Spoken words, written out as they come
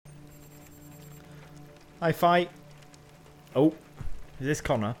I fight. Oh, is this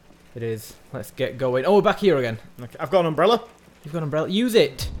Connor? It is. Let's get going. Oh, we're back here again. Okay, I've got an umbrella. You've got an umbrella. Use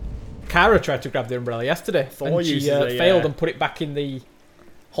it. Kara tried to grab the umbrella yesterday. Thor and she uses it, failed yeah. and put it back in the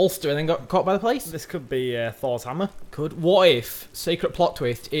holster and then got caught by the police. This could be Thor's hammer. Could. What if, secret plot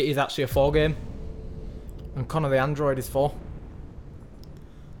twist, it is actually a 4 game? And Connor the android is 4.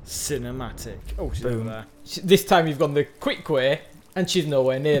 Cinematic. Oh, she's Boom. over there. This time you've gone the quick way and she's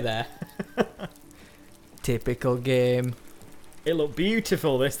nowhere near there. Typical game. It looked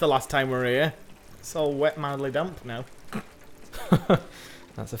beautiful the last time we were here. It's all wet, mildly damp now.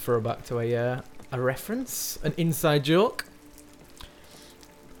 That's a throwback to a reference, an inside joke.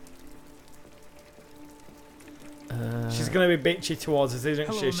 She's going to be bitchy towards us, isn't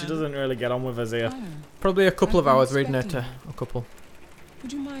Hello, she? She ma'am. doesn't really get on with us here. Probably a couple of I've been hours reading her to expecting a couple.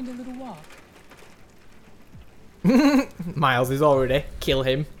 Would you mind a little walk? Miles is already. Kill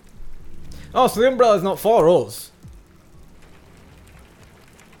him. Oh, so the umbrella's not for us.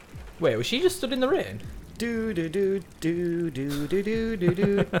 Wait, was she just stood in the rain? Do do do do do do do do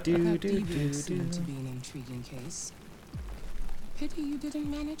do That do do deviant seemed to do. be an intriguing case. Pity you didn't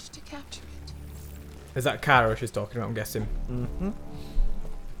manage to capture it. Is that Kara she's talking about, I'm guessing? Mm-hmm.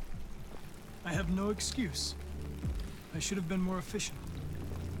 I have no excuse. I should have been more efficient.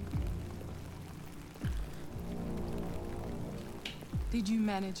 Did you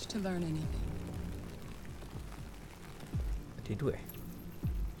manage to learn anything? Did we?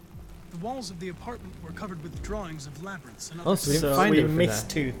 The walls of the apartment were covered with drawings of labyrinths and Oh, other so we didn't So find we anything missed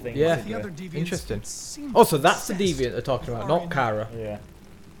there. 2 things. Yeah. the other deviants. Interesting. seemed Oh, so that's the obsessed deviant they're talking about, with not R&D. Kara. Yeah.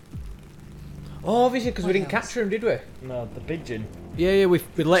 Oh, obviously because we What didn't else? capture him, did we? No, the pigeon. Yeah, we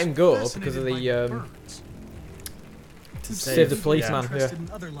let him go because Fascinated of by the birds. To save the Maybe policeman, interested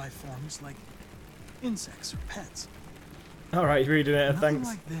in other life forms like insects or pets. Alright, reading it, Nothing thanks.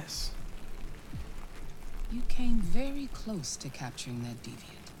 like this. You came very close to capturing that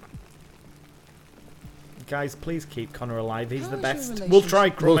deviant. Guys, please keep Connor alive. He's How the is your best. relationship? We'll try,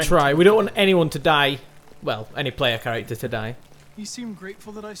 Crummy. We'll try. We don't want anyone to die. Well, any player character to die. He seemed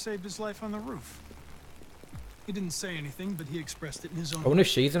grateful that I saved his life on the roof. He didn't say anything, but he expressed it in his own I wonder if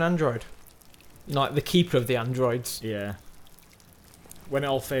she's an android. Like the keeper of the androids. Yeah. When it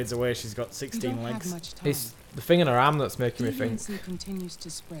all fades away, she's got You 16 don't have legs. much time. It's the thing in her arm that's making me think. Deviancy continues to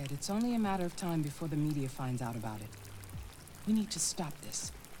spread. It's only a matter of time before the media finds out about it. We need to stop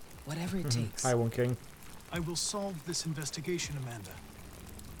this, whatever it takes. Hi, One King. I will solve this investigation, Amanda.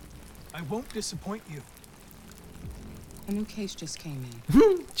 I won't disappoint you. A new case just came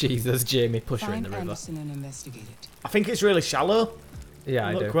in. Jesus, Jamie, push her in Find the river. Anderson and investigate it. I think it's really shallow. Yeah,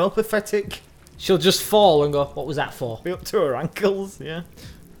 I Look do. well pathetic. She'll just fall and go, what was that for? Be up to her ankles, yeah.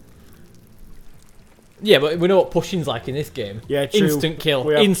 Yeah, but we know what pushing's like in this game. Yeah, true. Instant kill.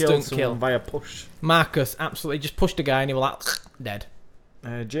 We have Instant killed kill. someone via push. Marcus absolutely just pushed a guy and he was like, dead.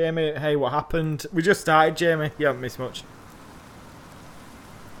 Jamie, hey, what happened? We just started, Jamie. You haven't missed much.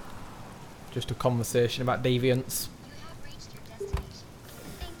 Just a conversation about deviants.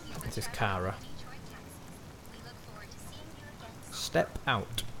 This is Kara. Step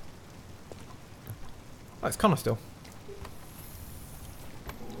out. Oh, it's Connor still.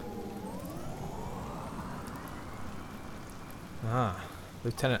 Ah,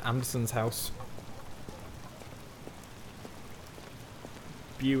 Lieutenant Anderson's house.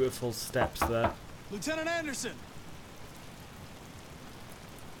 Beautiful steps there. Lieutenant Anderson!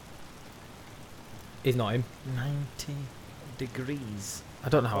 He's not him. 90 degrees. I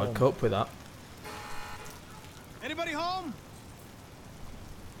don't know how I'd Oh. cope with that. Anybody home?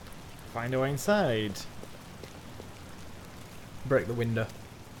 Find a way inside. Break the window.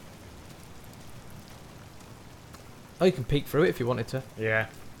 Oh, you can peek through it if you wanted to. Yeah.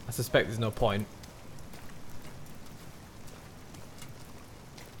 I suspect there's no point.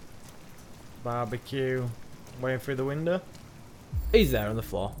 Barbecue. Way through the window. He's there on the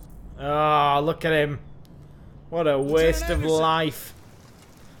floor. Ah, look at him. What a waste of Anderson. life.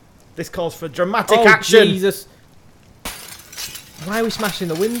 This calls for dramatic Oh, action. Jesus! Why are we smashing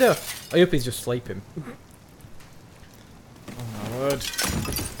the window? I hope he's just sleeping. Oh my word.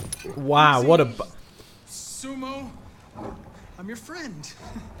 Wow, what a... Sumo. I'm your friend.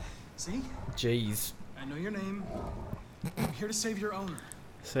 See? Jeez. I know your name. I'm here to save your owner.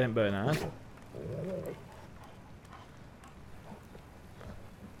 Saint Bernard.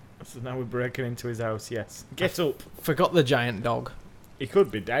 So now we're breaking into his house, yes. Get up. Forgot the giant dog. He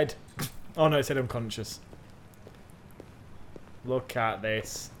could be dead. Oh no, it said unconscious. Look at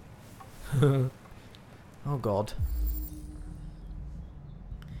this. Oh, God.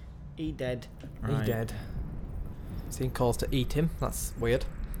 He dead. He dead. Seen calls to eat him. That's weird.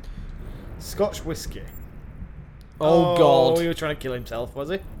 Scotch whiskey. Oh, God. he was trying to kill himself, was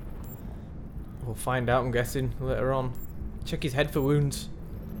he? We'll find out, I'm guessing, later on. Check his head for wounds.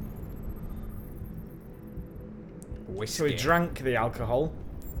 Whiskey. So he drank the alcohol.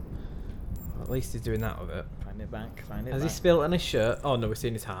 At least he's doing that with it. Find it back, find it Has he back. spilled on his shirt? Oh no, we're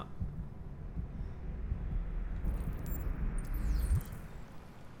seeing his hat.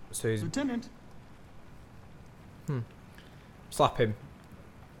 So he's... Lieutenant, Slap him.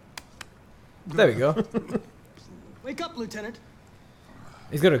 There we go. wake up, Lieutenant.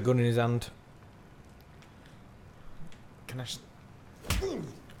 He's got a gun in his hand. Can I...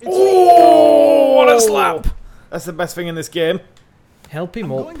 Oh, what a slap! That's the best thing in this game. Help I'm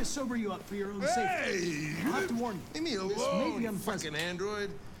him up. going to sober you up for your own safety. I'll have to warn you. Leave me This may be alone, unpleasant. fucking android.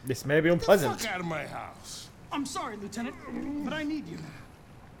 This may be Get the unpleasant. fuck out of my house. I'm sorry, Lieutenant, but I need you.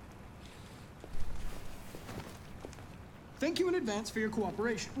 Thank you in advance for your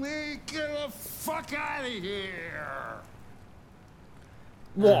cooperation. Get the fuck out of here.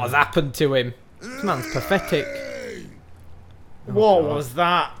 What has happened to him? This man's pathetic. Hey! What was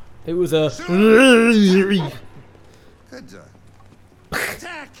that? It was a... Good job.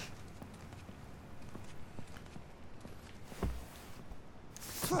 Attack!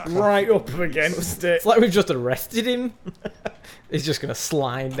 Right up against it. It's like we've just arrested him. He's just gonna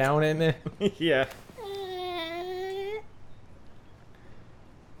slide down in there. Yeah.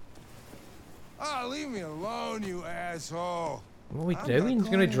 Oh, leave me alone, you asshole. What are we I'm doing? not He's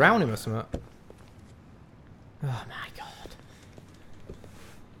gonna going drown him or something. Oh my god.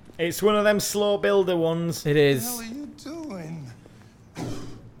 It's one of them slow builder ones. It What the is. hell are you doing?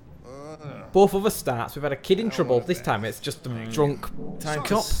 Both other starts, we've had a kid in trouble. This time it's just a drunk Time to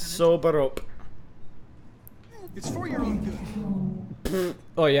cop. sober up. It's for your own good.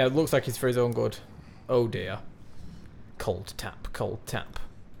 Oh yeah, it looks like he's for his own good. Oh dear. Cold tap, cold tap.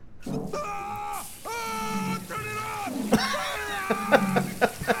 Ah! Ah! Turn it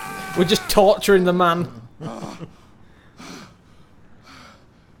off! We're just torturing the man.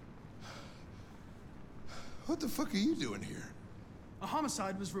 What the fuck are you doing here? A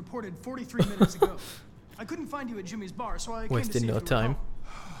homicide was reported 43 minutes ago. I couldn't find you at Jimmy's bar, so I came to Wasting see no if you were time. home.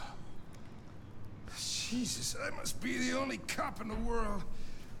 Jesus, I must be the only cop in the world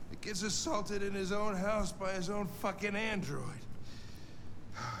that gets assaulted in his own house by his own fucking android.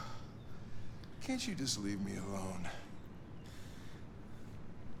 Can't you just leave me alone?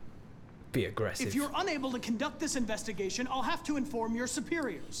 Be aggressive. If you're unable to conduct this investigation, I'll have to inform your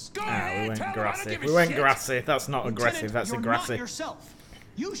superiors. Go Ah, we ahead, went tell him I don't grassy. give a We went shit. grassy. That's not aggressive. Lieutenant, That's you're aggressive. not yourself.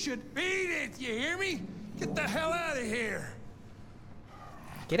 You should. Beat it, you hear me? Get the hell out of here.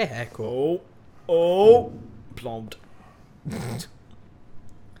 Get a haircut. Oh. Oh. Plombed.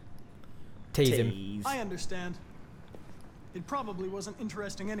 Tease him. Tease. I understand. It probably wasn't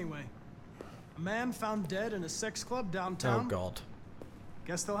interesting anyway. A man found dead in a sex club Oh downtown. god.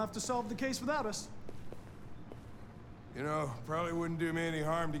 Guess they'll have to solve the case without us. You know, probably wouldn't do me any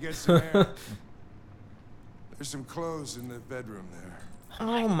harm to get some air. There's some clothes in the bedroom there.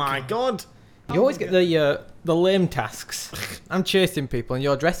 Oh my god. You always get the lame tasks. I'm chasing people and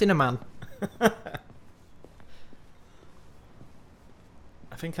you're dressing a man.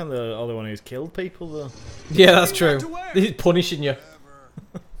 I think I'm the only one who's killed people though. Yeah, that's What are you true. about to wear? This is punishing you.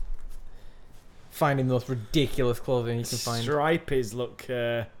 Finding the most ridiculous clothing you can find. Stripies look.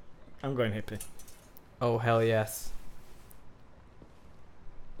 I'm going hippie. Oh hell yes.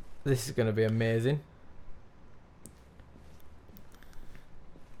 This is going to be amazing.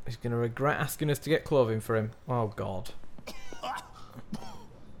 He's going to regret asking us to get clothing for him. Oh god.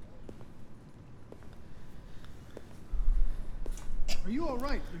 Are you all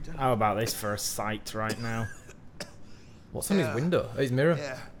right, Lieutenant? How about this for a sight right now? What's on his window? Oh, his mirror.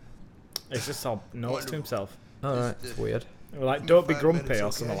 Yeah. It's just all notes to himself. Alright, it's weird. Like, don't be 5 grumpy minutes,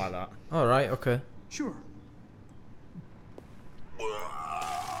 or something okay? like that. Alright, okay. Sure.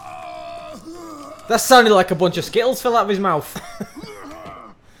 That sounded like a bunch of Skittles fell out of his mouth.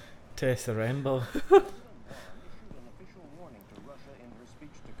 Taste the rainbow. An official warning to Russia in her speech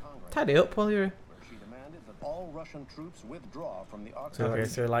to Congress, Tidy up while you're... where she demanded that all Russian troops withdraw from the Arctic. Okay,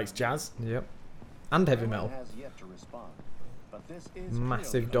 so he likes jazz. Yep. And heavy No one metal. has yet to respond, but this is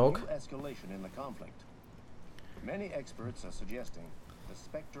Massive clearly a dog. new escalation in the conflict. Many experts are suggesting the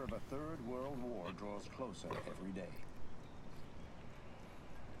specter of a third world war draws closer every day.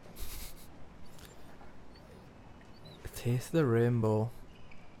 Taste the rainbow.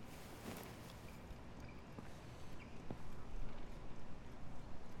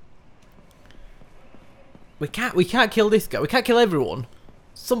 We can't kill this guy. We can't kill everyone.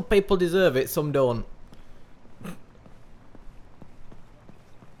 Some people deserve it, some don't.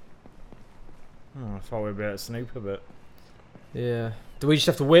 Oh, I thought we'd be able to snoop a bit. Yeah. Do we just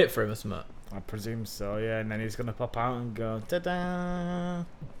have to wait for him or something? I presume so, yeah. And then he's going to pop out and go, ta-da!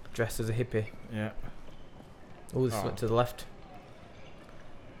 Dressed as a hippie. Yeah. Oh, this Oh. went to the left.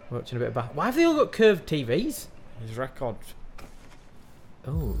 Watching a bit of back. Why have they all got curved TVs? His record.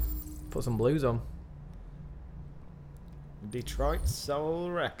 Oh, put some blues on. Detroit Soul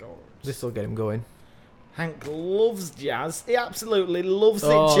Records. This will get him going. Hank loves jazz. He absolutely loves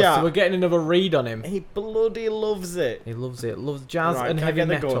Oh, it, Jack. so we're getting another read on him. He bloody loves it. He loves it. Loves jazz Right, and can I heavy get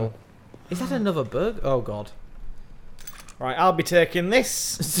the metal. gun? Is that another bug? Oh god. Right, I'll be taking this.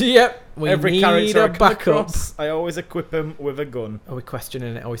 So, yep. We Every need character I a come backup. across, I always equip him with a gun. Are we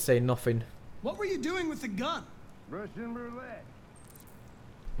questioning it? Are we saying nothing? What were you doing with the gun? Russian roulette.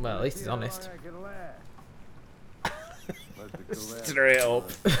 Well, at least he's See how honest. long I can last. Let the collapse Straight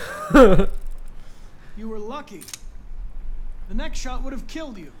up. You were lucky. The next shot would have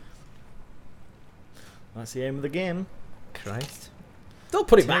killed you. That's the aim of the game. Christ. Don't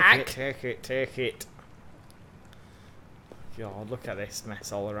put it Take back. it, take it, take it. God, look at this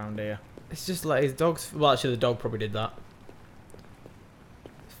mess all around here. It's just like his dog's. Well, actually, the dog probably did that.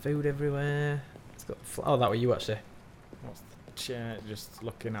 Food everywhere. It's got. Oh, that were you actually. What's the chair? Just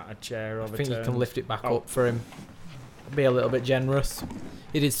looking at a chair I overturned. think you can lift it back Oh. up for him. Be a little bit generous.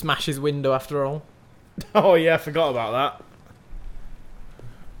 He did smash his window after all. Oh yeah, I forgot about that.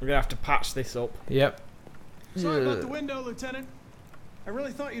 We're gonna have to patch this up. Yep. Sorry about the window, Lieutenant. I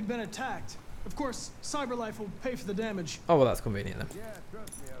really thought you'd been attacked. Of course, CyberLife will pay for the damage. Oh well, that's convenient then. Yeah,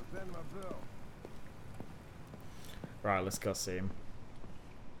 trust me, I'll send him a bill. Right, let's go see him.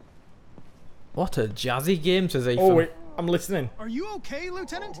 What a jazzy game, says Ethan. Oh wait, I'm listening. Are you okay,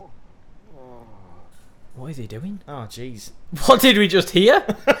 Lieutenant? What is he doing? Oh jeez. What did we just hear?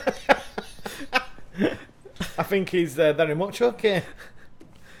 I think he's very much okay.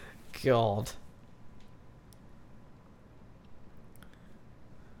 God.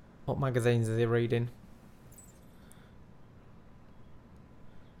 What magazines is he reading?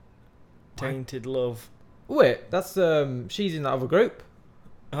 Tainted Love. Wait, that's she's in that other group.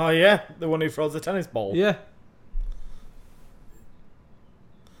 Oh yeah, the one who throws the tennis ball. Yeah.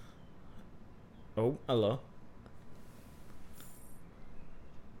 Oh, hello.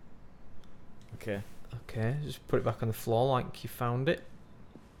 Okay. Okay, just put it back on the floor like you found it.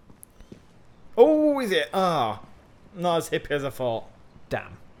 Oh, is it? Ah, not as hippie as I thought.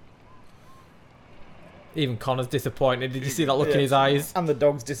 Damn. Even Connor's disappointed. Did you see that look in Yeah. his eyes? And the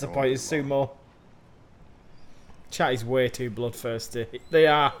dog's disappointed. Sumo. Chat is way too bloodthirsty. They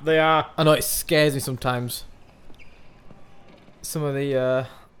are. They are. I know it scares me sometimes. Some of the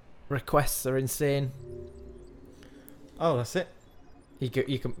requests are insane. Oh, that's it. You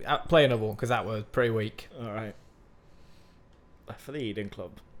can play another one because that was pretty weak. All right. For the Eden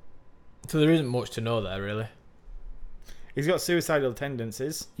Club. So there isn't much to know there really. He's got suicidal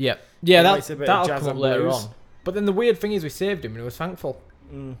tendencies. Yeah, He likes a bit of that'll jazz come up and later blues. on. But then the weird thing is we saved him and he was thankful.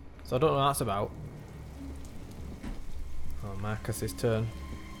 Mm. So I don't know what that's about. Oh, Marcus's turn.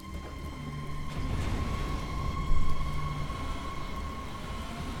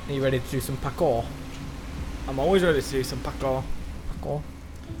 Are you ready to do some parkour? I'm always ready to do some parkour. Parkour.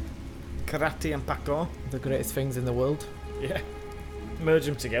 Karate and parkour. The greatest things in the world. Yeah. Merge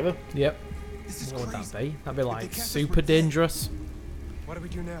them together. Yep. This is What would crazy. that be? That'd be like catch us, super we're dead. dangerous. What do we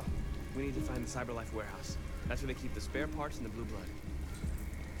do now? We need to find the CyberLife warehouse. That's where they keep the spare parts and the blue blood.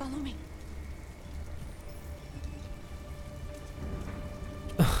 Follow me.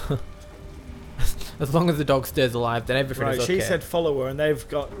 As long as the dog stays alive, then everything Right, is okay. she said follow her, and they've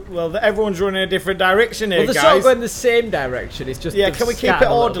got. Well, everyone's running a different direction here, well, they're sort of guys. going the same direction. It's just Yeah, they've can we keep scattered it a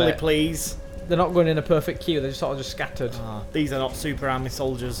little orderly, bit. please? They're not going in a perfect queue. They're just sort of just scattered. Ah, these are not super army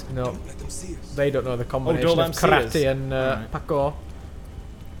soldiers. No, Let them see us. they don't know the combination don't let of them see karate us. and Alright. parkour.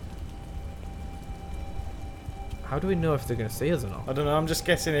 How do we know if they're going to see us or not? I don't know. I'm just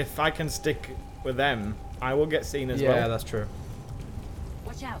guessing if I can stick with them, I will get seen as Yeah, well. that's true.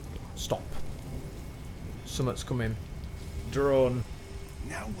 Watch out. Stop. Something's coming. Drone,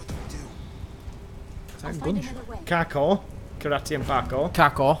 Now what do we do? Is that a gun? parkour, karate and parkour.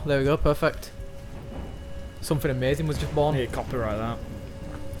 Kakor, there we go, perfect. Something amazing was just born. Here, copyright that.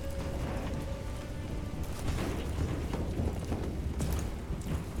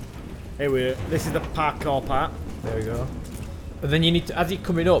 Here we. This is the parkour part. There we go. And then you need to, as you're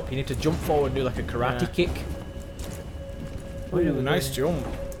coming up, you need to jump forward and do like a karate Yeah. kick. Ooh, nice jump.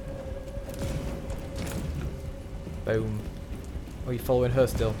 Boom. Oh, you're following her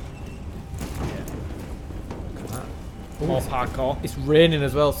still. Look at that. Ooh, More parkour. it's raining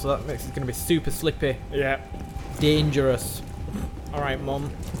as well, so that makes it going to be super slippy. Yeah. Dangerous. All right,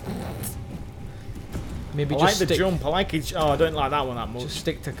 mum. Maybe I just like the stick, jump. I like his. Oh, I don't like that one that much. just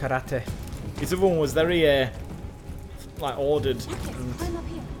stick to karate. His other one was very, like ordered. And Climb up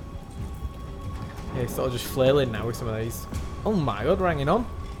here. Yeah, he's sort of just flailing now with some of these. Oh my god, we're hanging on.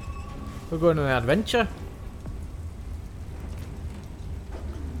 We're going on an adventure.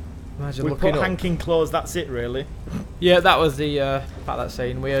 Imagine we looking put up. Hank in clothes. That's it, really. Yeah, that was the part that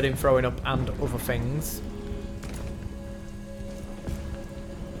scene. We heard him throwing up and other things.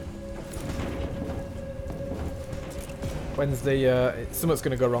 When's the something's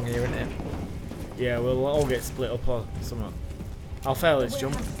gonna go wrong here, isn't it? Yeah, we'll all get split up or something. I'll fail this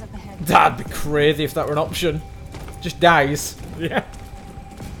jump. Warehouse is up ahead. That'd be crazy if that were an option. Just dies. Yeah.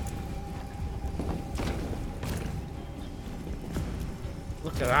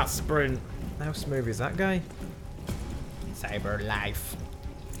 Look at that sprint. How smooth is that guy? Cyber life.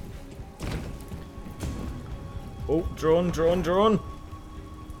 Oh, drone.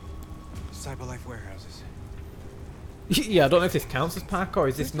 Cyberlife warehouses. Yeah, I don't know if this counts as parkour.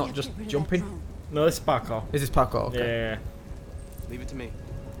 Is this not just Get rid of that jumping? drone. No, this is parkour. Is this parkour? Okay. Yeah. Leave it to me.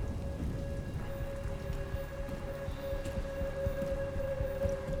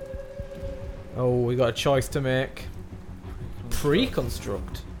 Oh, we got a choice to make.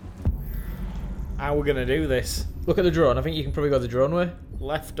 Pre-construct. How are we gonna do this? Look at the drone. I think you can probably go the drone way.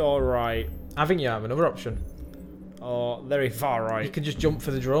 Left or right? I think you have another option. Or very far You right? can just jump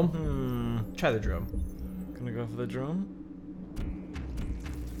for the drone. Try the drone. Gonna go for the drone.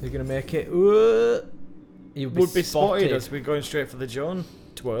 You're gonna make it. You'd Would be spotted as we're going straight for the drone.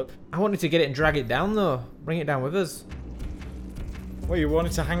 Twerp. I wanted to get it and drag it down though. Bring it down with us. Well, you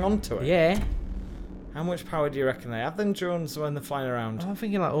wanted to hang on to it? Yeah. How much power do you reckon they have then drones when they're flying around? I'm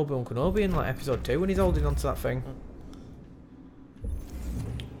thinking like Obi-Wan Kenobi in like episode 2 when he's holding onto that thing.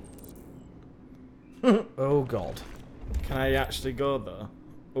 Oh god. Can I actually go though?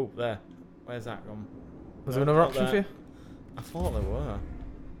 Oh, there. Where's that gone? Was No, there another not option there. for you? I thought there were.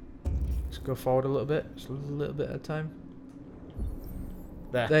 Just go forward a little bit. Just a little bit at a time.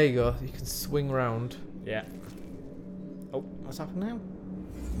 There. There you go. You can swing round. Yeah. Oh, what's happened now?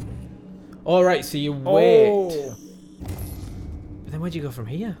 Alright, so you wait. Oh! But then where'd you go from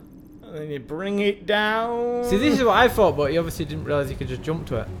here? And then you bring it down. See, this is what I thought, but you obviously didn't realise you could just jump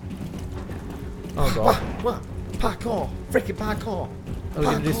to it. Oh god. What? Parkour! Freaking parkour! Are we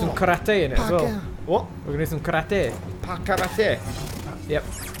going to do some karate in it as well? What? We're going to do some karate. Karate. Yep.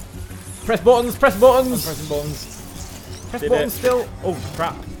 Press buttons, press buttons! I'm pressing buttons. Press Did buttons it. still. Oh,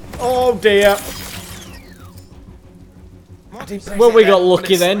 crap. Oh, dear. Well, we got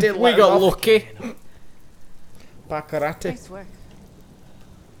lucky then. We got lucky. Karate. Nice work.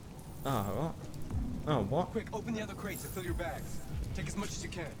 Oh, what? Oh, what? Quick, open the other crates and fill your bags. Take as much as you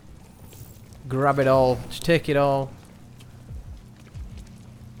can. Grab it all. Just take it all.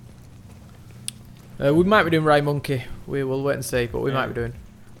 We might be doing Rye Monkey. We will wait and see, but we might be doing.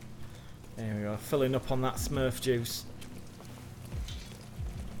 There we go. Filling up on that Smurf juice.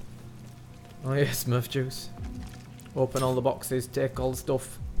 Oh yeah, Smurf juice. Open all the boxes, take all the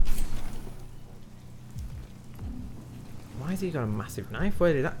stuff. Why has he got a massive knife?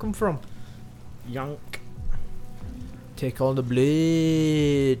 Where did that come from? Yonk. Take all the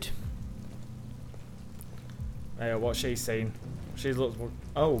blade. Hey, what's she seen? She looks.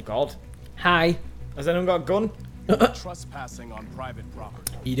 Oh, God. Hi. Has anyone got a gun? Trespassing on private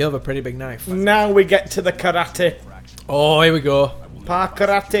property. You do have a pretty big knife. Now we get to the karate. Oh, here we go.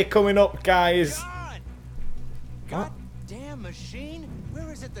 Karate coming up, guys. God damn machine!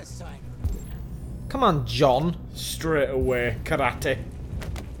 Where is it this time? Come on, John. Straight away, karate.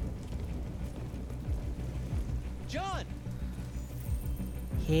 John!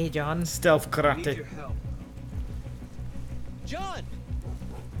 Hey, John. Stealth Need your karate. help. John!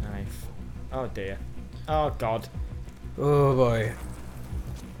 Knife. Oh, dear. Oh, God. Oh boy.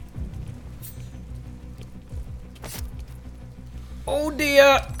 Oh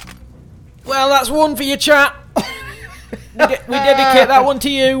dear. Well, that's one for you, chat. we dedicate that one to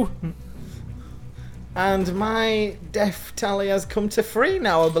you. And my death tally has come to 3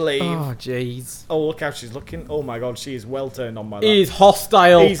 now, I believe. Oh jeez. Oh, look how she's looking. Oh, my God, she is well turned on by that. He's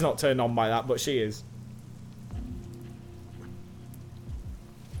hostile. He's not turned on by that, but she is.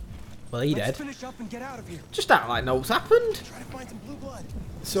 Well, he Let's dead. finish up and get out of here. Just act like no what's happened. Try to find some blue blood.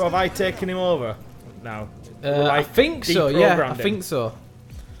 So have I taken him over? No. I think so. Yeah, I think so.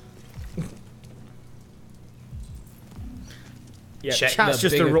 Yeah, Check chat's the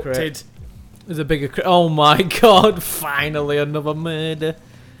just bigger erupted. There's a bigger. Oh my god! Finally, another murder.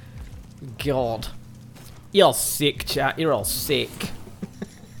 God, you're sick, chat. You're all sick.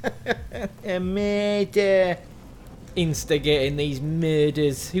 Mate. instigating these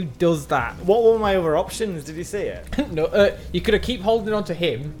murders. Who does that? What were my other options? Did you see it? No, you could have keep holding on to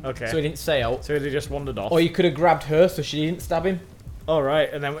him, Okay. so he didn't sail, So he just wandered off. or you could have grabbed her so she didn't stab him. All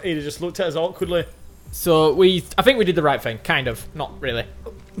right, and then he'd have just looked at us awkwardly. So I think we did the right thing, kind of, not really.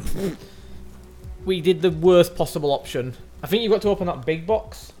 We did the worst possible option. I think you've got to open that big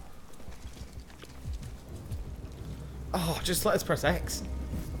box. Oh, just let us press X.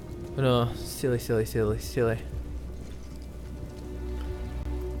 No, silly, silly, silly, silly.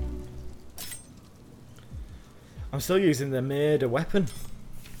 I'm still using the murder weapon.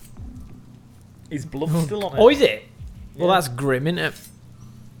 His blood's still on it. Oh, is it? Well, Yeah. that's grim, isn't it?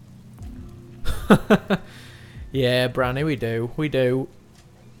 Yeah, Branny, we do. We do.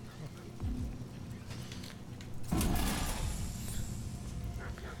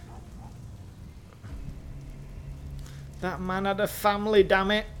 That man had a family,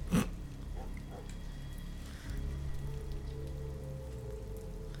 damn it.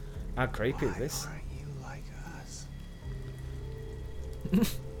 How creepy is this? Aren't you like us?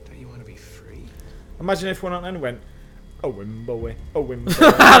 Don't you want to be free? Imagine if one on and went, oh, Wimbowie, oh,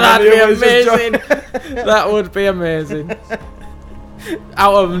 Wimbowie. That'd be amazing. That would be amazing.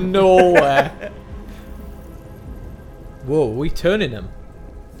 Out of nowhere. Whoa, are we turning them?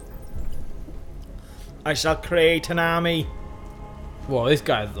 I shall create an army. Whoa, this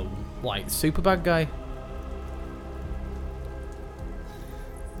guy's the, like, super bad guy.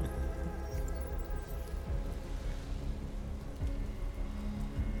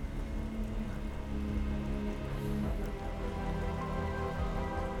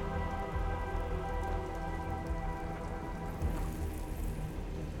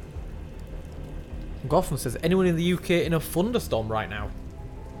 Gotham says, anyone in the UK in a thunderstorm right now?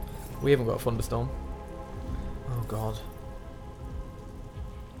 We haven't got a thunderstorm. Oh god.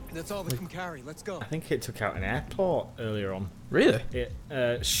 That's all they can carry. Let's go. I think it took out an airport earlier on. Really?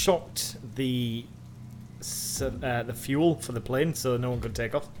 It shot the fuel for the plane so no one could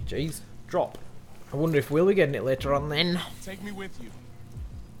take off. Jeez. Drop. I wonder if we'll be getting it later on then. Take me with you.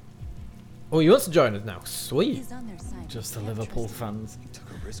 Oh, he wants to join us now. Sweet. He's on their side. Just the We can't Liverpool trust him. fans. He took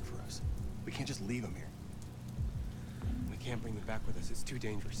a risk for us. We can't just leave him here. We can't bring them back with us. It's too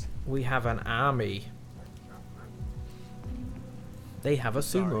dangerous. We have an army. They have a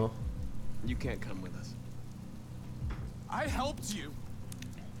sumo. You can't come with us. I helped you.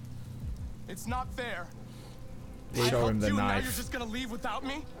 It's not fair. Show I him helped the you, and now knife. you're just gonna leave without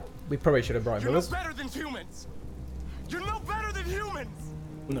me? We probably should have brought him You're with no us. better than humans. You're no better than humans.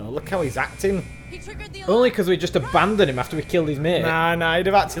 No, look how he's acting. He triggered the Only because we just abandoned him after we killed his mate. Nah, he'd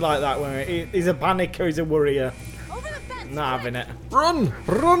have acted like that when he's a panicker, he's a worrier. over the fence. Not having it. Run!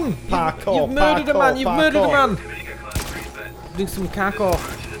 Run! Parkour, You've murdered a parkour, man! You've murdered a parkour. man! Do some parkour.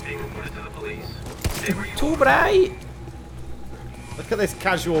 Too bright! Look at this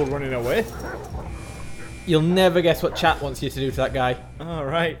casual running away. You'll never guess what chat wants you to do to that guy.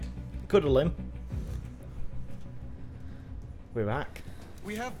 Alright. Cuddle him. We're back.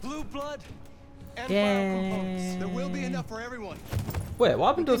 We have blue blood and Yay. There will be enough for everyone. Wait, what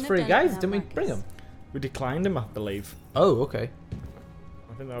happened to those couldn't three have done it guys? without Didn't we Marcus. bring them? We declined him, I believe. Oh, okay.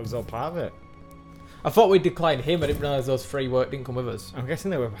 I think that was all part of it. I thought we declined him. I didn't realise those three didn't come with us. I'm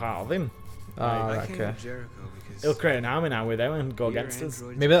guessing they were part of him. Oh, I right, came okay. to Jericho because He'll create an army now with them and go your against us.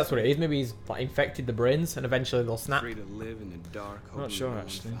 androids Maybe are that's what it is. Maybe he's like infected the brains and eventually they'll snap. free to live in the dark, I'm not hoping sure, no one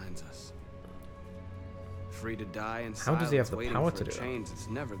actually. finds us. Free to die in How does he have silence, the waiting power for to a do that? change that's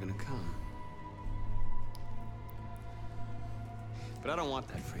never gonna come. But I don't want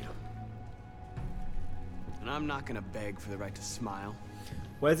that freedom. And I'm not gonna beg for the right to smile.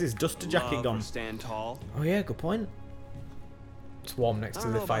 Where's his duster jacket love, gone? or stand tall. Oh yeah, good point. It's warm next I to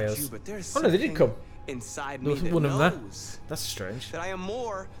don't the know about you, fires. but there's Oh no, they did something come. inside There me was that one of them there. knows That's strange. that I am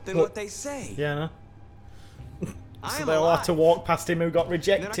more than What? what they say. Yeah, no. I So am they'll have to alive. walk past him who got They're not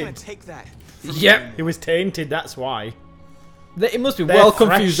gonna rejected. take that. Yep. He was tainted, that's why. He must be They're well fresh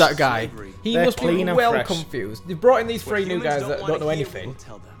confused, that guy. slavery. He They're must be clean and well fresh. confused. They've brought in these What three new humans guys that wanna don't know hear, anything. we'll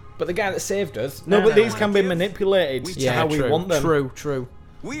tell them. But the guy that saved us... No, nah, but nah, these nah. can be manipulated to Yeah, how true, we want them. True, true.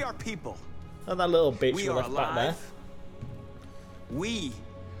 We are people. Oh, that little bitch We we are left back there. alive. We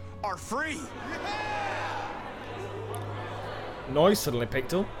are free. Noise suddenly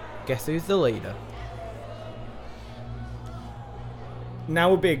picked up. Guess who's the leader?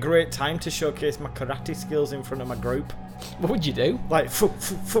 Now would be a great time to showcase my karate skills in front of my group. What would you do? Like,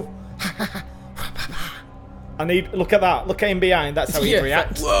 I need, look at that. Look at him behind. That's how he Yeah,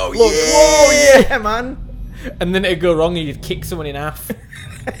 reacts. whoa, Look, yeah. whoa, yeah, man. And then it'd go wrong and you'd kick someone in half.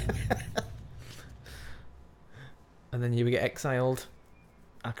 And then you would get exiled.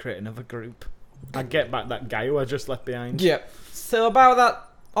 I'll create another group. I'd get back that guy who I just left behind. Yep. So about that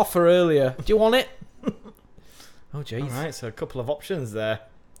offer earlier, do you want it? Oh jeez. Alright, so a couple of options there.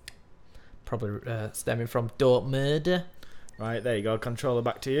 Probably stemming from Don't Murder. Right, there you go. Controller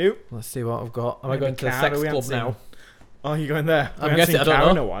back to you. Let's see what I've got. Am I Maybe going to the Cara, sex we club haven't seen- now? Oh, you're going there? I'm guessing, I don't Cara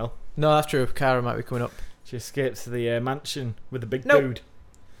in know. a while. No, that's true. Cara might be coming up. She escapes the mansion with the big Nope. dude.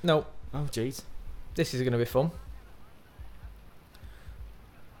 No, Oh, jeez. this is going to be fun.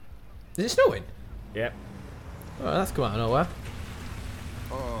 Is it snowing? Yep. Oh, that's come out of nowhere.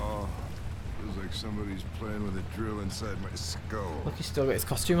 Oh, feels like somebody's playing with a drill inside my skull. Look, he's still got his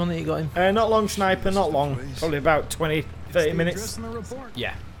costume on that you got him. Not long, Sniper, not long. Probably about 20, 30 The minutes. address in the report.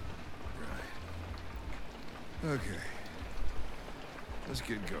 Yeah. Okay. Let's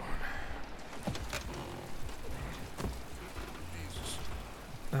get going.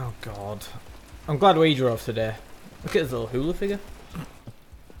 Oh god. I'm glad we drove today. Look at his little hula figure.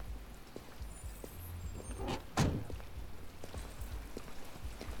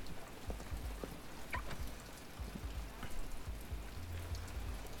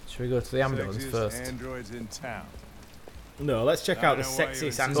 Should we go to the ambulance Sexiest first? androids in town. No, let's check I out the know why you sexiest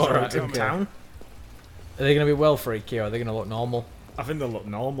insist android on in coming. town. Are they going to be well freaky or are they going to look normal? I think they look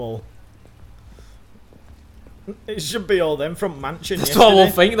normal. It should be all them from Mansion. That's what we'll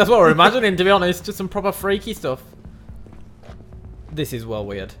yesterday. think. That's what we're imagining, to be honest. Just some proper freaky stuff. This is well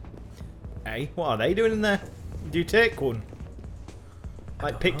weird. Hey, what are they doing in there? Do you take one?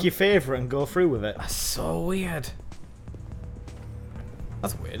 Like, pick your favourite and go through with it. That's so weird.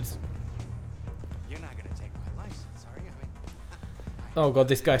 That's weird. You're not gonna take my license, are you? Oh god,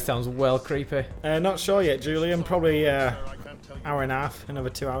 this guy sounds well creepy. Not sure yet, Julian. Probably hour and a half, another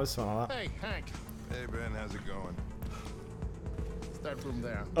 2 hours, something like that. Hey, Hank. Hey, Ben, how's it going? That room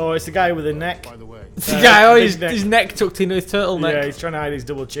there, Oh, it's the guy with the neck. by the way. The guy, oh, big his, neck. his neck tucked into his turtleneck. Yeah, he's trying to hide his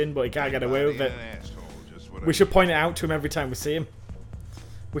double chin, but he can't get away with it. An asshole, just what We I should point it out to him every time we see him.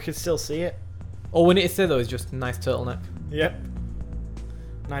 We can still see it. All we need to say though is just nice turtleneck. Yep.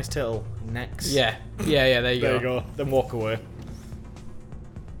 Nice turtle necks. Yeah, yeah, there you There go. you go. Then walk away.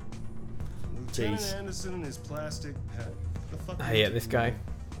 Lieutenant Jeez. Anderson and his plastic pet. The fuck I are you hate this doing? guy.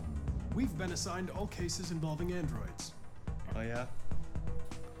 We've been assigned all cases involving androids. Oh yeah?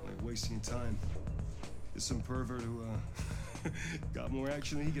 Like wasting time. There's some pervert who got more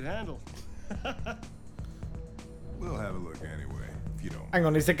action than he could handle. We'll have a look anyway, if you don't. Hang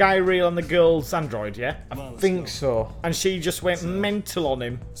on, is the guy real on the girl's android, yeah? Come on, let's Think go. so. And she just went mental on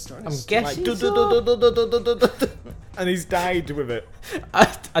him. Starting I'm to guessing Like, so. and he's died with it.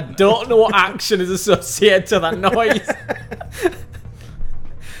 I don't know what action is associated to that noise.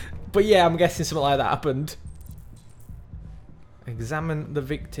 But yeah, I'm guessing something like that happened. Examine the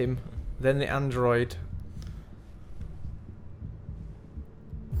victim, then the android.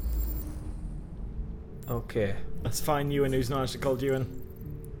 Okay. Let's find Ewan, who's not actually called Ewan.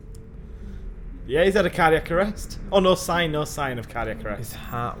 Yeah, he's had a cardiac arrest. Oh, no sign of cardiac His arrest.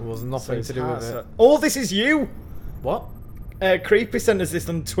 heart was So nothing his to do with heart's- it. Oh, this is you! What? Creepy sent us this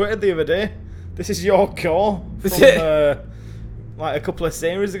on Twitter the other day. This is your core Is from it? like a couple of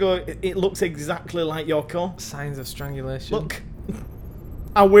series ago. It looks exactly like your core. Signs of strangulation. Look.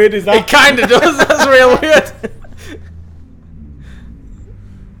 How weird is that? It kinda does, that's real weird.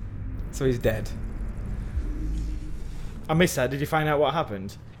 So he's dead. I missed that. Did you find out what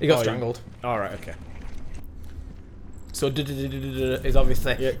happened? He got Oh, strangled. Alright, okay. So is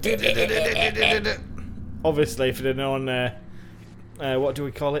obviously. Yeah. Obviously, if you'd have known, what do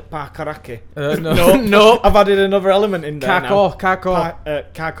we call it? Pakaraki. No, no. I've added another element in there now.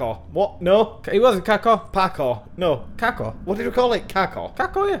 Kako. Kako. What? No. He wasn't Kako. Parkour. No. Kako. What did we call it? Kako.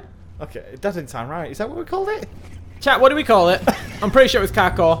 Kako, yeah. Okay, that didn't sound right. Is that what we called it? Chat, what do we call it? I'm pretty sure it was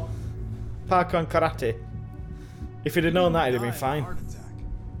Kako. Parkour and karate. If you'd have known that, it'd have been Died of a fine. heart attack.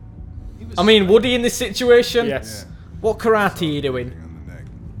 He was I mean, striking- would he in this situation? Yes. What karate are you doing? On the neck.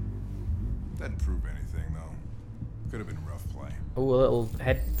 Doesn't prove anything, though. Could have been a rough play. Oh, a little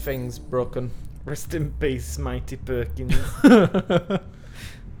head thing's broken. Rest in peace, Mighty Perkins. We're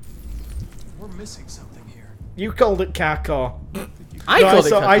missing something here. You called it Karkor. I No, called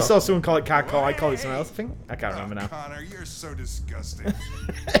it I Kako. saw someone call it Karkor. I called it something else, I think. I can't remember now. Connor, you're so disgusting.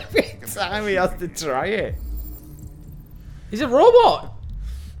 Every time he has to try it. He's a robot.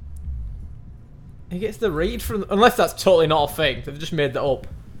 He gets the read from... Unless that's totally not a thing. They've just made that up.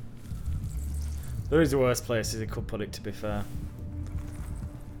 There is worse places he could put it, to be fair.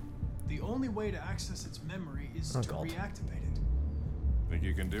 The only way to access its memory is Oh, to God. reactivate it. Think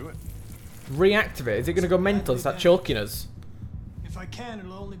you can do it? Reactivate. Is it going to go mental? Is that choking us? If I can,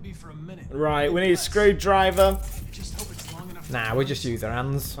 it'll only be for a minute. Right, we need a Maybe less. screwdriver. Just hope it's long enough. to Nah, we just close. use our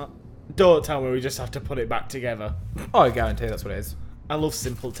hands. Don't tell me we just have to put it back together. Oh, I guarantee that's what it is. I love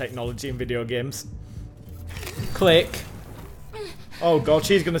simple technology in video games. Click. Oh god,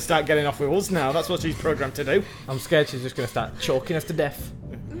 she's going to start getting off with us now. That's what she's programmed to do. I'm scared she's just going to start choking us to death.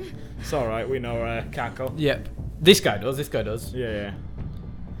 It's alright, we know Kako. Yep. This guy does. This guy does. Yeah.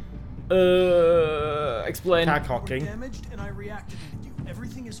 Explain. Car We're cocking. damaged and I reactivated you.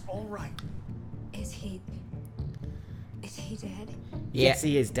 Everything is all right. Is he dead? Yeah. Yes,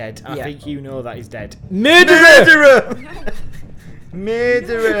 he is dead. I Yeah. think you know that he's dead. Murderer! No,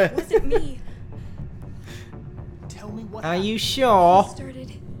 Murderer! it wasn't me. Tell me what Are happened. you sure? He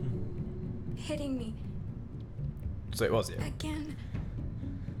started hitting me So it was you. again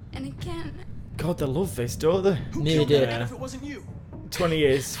and again. God, they love this, don't they? Who killed that Murder. man if it wasn't you? 20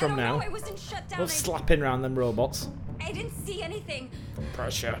 years I from don't now. know, I wasn't shut down. Love slapping around them robots. I didn't see anything.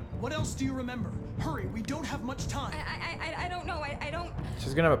 Pressure. What else do you remember? Hurry, we don't have much time. I don't know. I don't.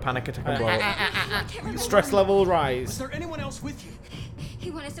 She's gonna have a panic attack and blow up. I can't remember. Stress level Was rise. there anyone else with you? He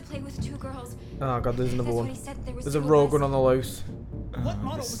wanted us to play with 2 girls. Oh god, there's another That's what one. he said. There was There's a 2 of rogue us. one on the loose. What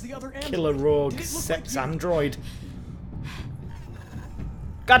model was the other android? Killer rogue Did it look sex like you? android.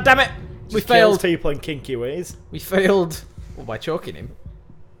 God damn it! We Just kills failed. people in kinky ways. We failed. Well, by choking him.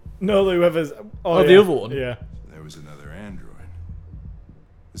 No, whoever's. Oh, the other one? Yeah. There was another android.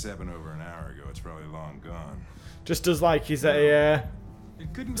 This happened over an hour ago. It's probably long gone. Just does like he's at a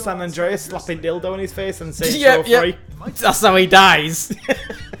It couldn't go San outside Andreas your slapping sleep. dildo in his face and saying Yep, so yep. free. That's how he dies.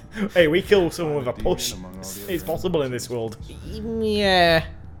 Hey, we kill someone with a Demon push. among all the It's other possible in this world. Yeah.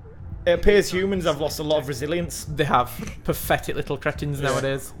 It appears humans have lost a lot of resilience They have pathetic little cretins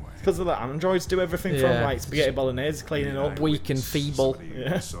nowadays. because of that. Androids do everything from Yeah. like spaghetti bolognese, cleaning up. Weak and feeble. Somebody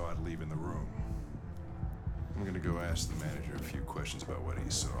Yeah. saw it leaving the room. I'm gonna go ask the manager a few questions about what he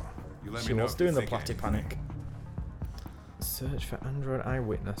saw. You let She me know was if you doing the think Platty anything. Panic. Search for Android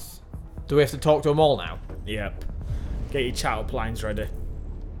eyewitness. Do we have to talk to them all now? Yep. Get your chat up lines ready.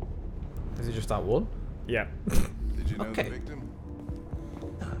 Is it just that one? Yep. Did you know Okay. the victim?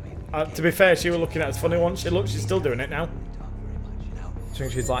 To be fair, she was looking at us funny once. She's still doing it now. Do you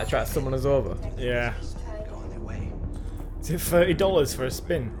think she's like trying to summon us over? Yeah. Is it $30 for a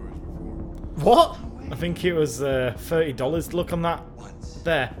spin? What? I think it was $30. Look on that.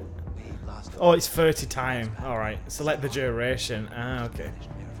 There. Oh, it's 30 time. Alright. Select the duration. Ah, okay.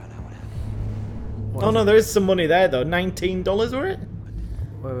 Oh no, there is some money there though. $19 were it?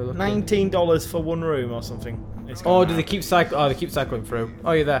 Where are we looking? $19 for one room or something. It's Oh, gone do out. they keep cycling? Oh, they keep cycling through.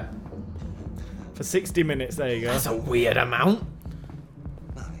 Oh, you're there. For 60 minutes, there you go. That's a weird amount.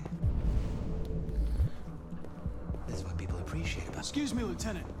 That's what people appreciate about. Excuse me,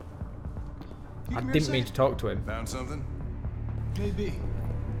 Lieutenant. You I come here a didn't mean to second? talk to him. Found something? Maybe.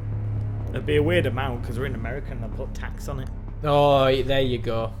 It'd be a weird amount because we're in America and they'll put tax on it. Oh, there you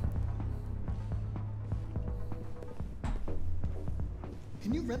go.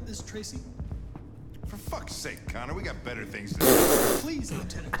 Can you rent this, Tracy? For fuck's sake, Connor, we got better things to do. Please,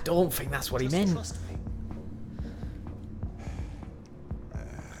 Lieutenant. I don't think that's what he Just meant. trust me.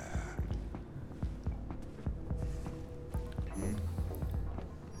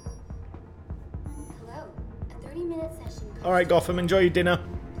 Hello. A 30-minute session. Alright, Gotham, enjoy your dinner. Please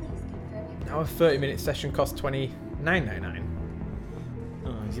confirm your Now a 30-minute session costs $29.99.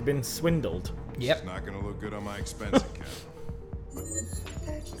 Oh, you've been swindled. Yep. It's not gonna look good on my expense account.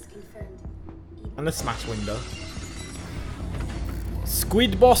 purchase confirmed. And the smash window.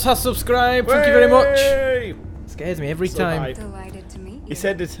 Squid Boss has subscribed. Thank you very much. Hey! Scares me every So time. hype. Delighted to meet you. He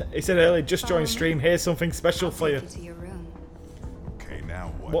said earlier, just join stream, here's something special I'll for you. take you to your room. Okay,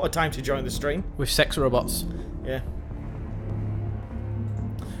 now what? What a time to join the stream. With sex robots. Yeah.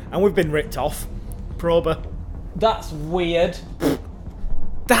 And we've been ripped off. Prober. That's weird.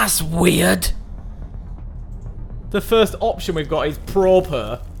 That's weird. The first option we've got is probe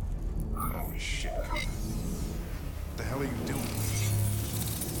her. Holy shit. What the hell are you doing?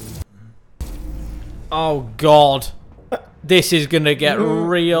 Oh god. This is gonna get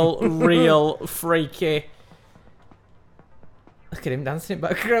real freaky. Look at him dancing in the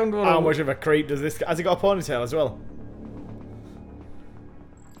background. How much of a creep does this guy? Has he got a ponytail as well?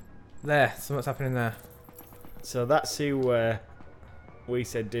 There, something's happening there. So that's who we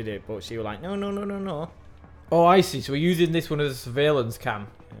said did it, but she was like, no, no, no, no, no. Oh, I see. So we're using this one as a surveillance cam.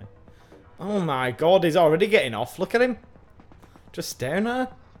 Oh my god, he's already getting off. Look at him. Just staring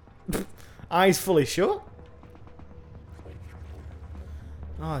at her. Eyes fully shut.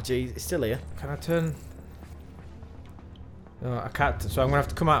 Oh jeez, it's still here. Can I turn? No, I can't. So I'm gonna have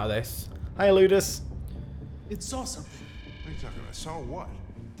to come out of this. Hi, Ludus. It saw something. What are you talking about? Saw what?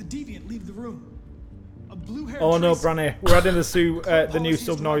 The deviant leave the room. A blue-haired Oh no, Tracy. Branny. We're adding the new Policy is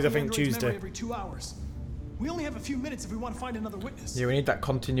sub to noise, I log the think, android's Tuesday. memory every 2 hours. We only have a few minutes if we want to find another witness. Yeah, we need that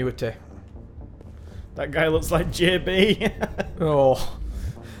continuity. That guy looks like JB. Oh.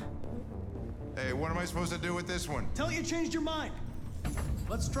 Hey, what am I supposed to do with this one? Tell it you changed your mind.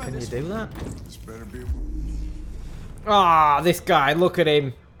 Let's try Can you this. do that? This better be. Ah, this guy, look at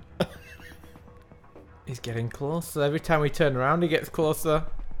him. He's getting closer. Every time we turn around, he gets closer.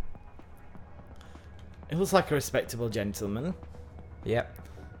 It looks like a respectable gentleman. Yep.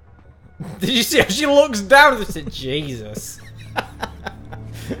 Did you see how she looks down? I said, Jesus.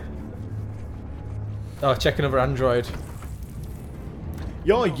 Oh, check another android.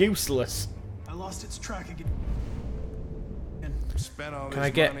 You're useless. I lost its track again. Spent all Can this I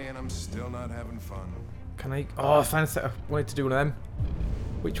get- money and I'm still not having fun. Can I... Oh, I found I wanted to do one of them.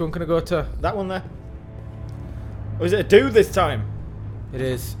 Which one can I go to? That one there. Or is it a dude this time? It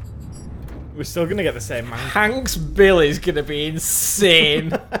is. We're still gonna get the same man. Hank's bill is going to be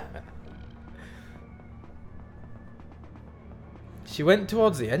insane. She went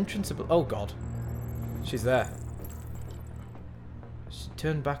towards the entrance of... Oh, God. She's there. She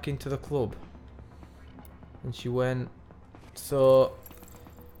turned back into the club. And she went... So...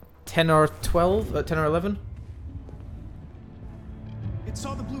 10 or 12? 10 or 11? It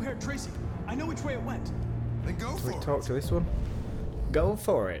saw the blue-haired Tracy. I know which way it went. Then go Do for we it. talk to this one? Go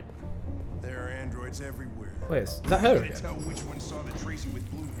for it. There are androids everywhere. Wait, is that her Can't again? tell which one saw the Tracy with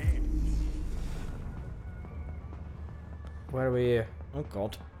blue hair. Where are we here? Oh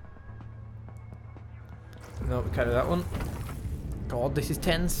god. No, we can't do that one. God, this is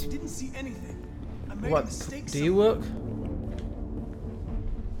tense. You didn't see anything. I made a What? mistake. Do you work?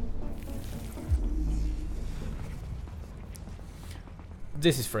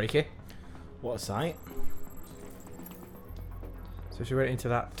 This is freaky. What a sight. So she went into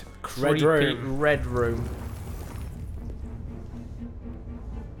that Red creepy room. red room.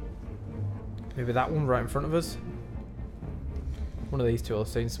 Maybe that one right in front of us. One of these two will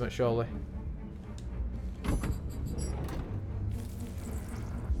have seen something, surely.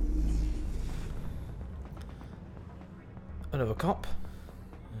 Another cop.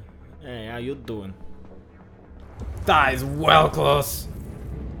 Hey, how you doing? That is well close.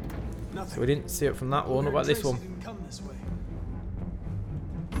 Nothing. So we didn't see it from that one. What about this Tracy one? didn't come this way.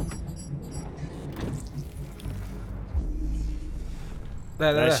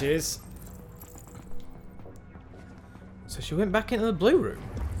 There, There there. she is. So she went back into the blue room.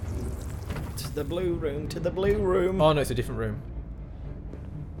 To the blue room, to the blue room. Oh no, it's a different room.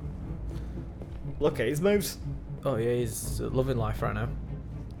 Look at his moves. Oh yeah, he's loving life right now.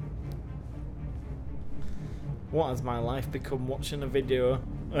 What has my life become watching a video,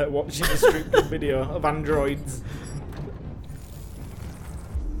 watching a stupid video of androids?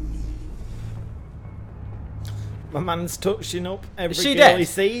 My man's touching up every Is she girl dead? he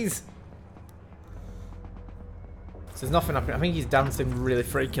sees. So there's nothing happening. I think he's dancing really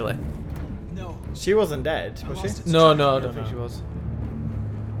freakily. No. She wasn't dead, I was lost she? its No, track. no, I No, don't think no. she was.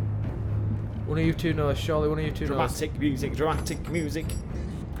 One of you two knows, surely one of you two knows. Dramatic music, dramatic music.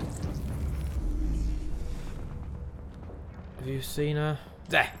 Have you seen her?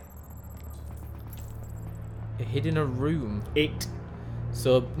 There. It hid in a room. It.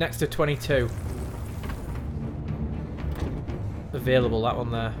 So next to 22. Available, that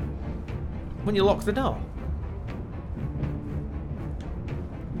one there. When you lock the door.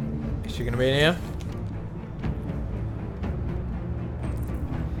 Is she gonna be in here?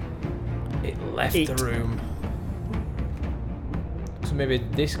 It left It. the room. So maybe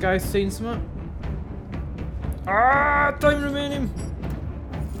this guy's seen something? Ah, time remaining.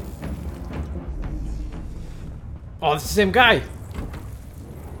 Oh, it's the same guy.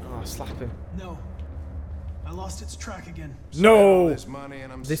 Oh, slap him. No. I lost its track again. No! This money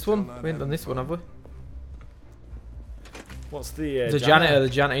and I'm This still one? not We haven't done having this one, fun. have we? What's the The janitor. The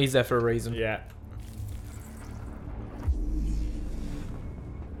janitor, he's there for a reason. Yeah.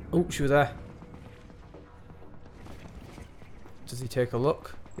 Oh, she was there. Does he take a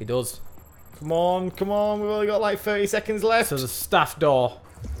look? He does. Come on, come on. We've only got like 30 seconds left. So the staff door.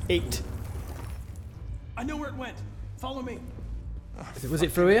 It. I know where it went. Follow me. Was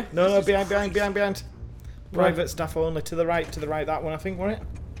it through here? No, no, behind, behind, behind, behind. Right. Private staff only. To the right, that one, I think, wasn't it?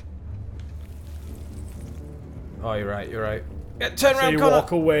 Oh, you're right, you're right. Yeah, turn So around, you Connor.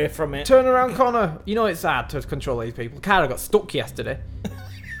 walk away from it. Turn around, Connor. You know it's hard to control these people. Cara got stuck yesterday.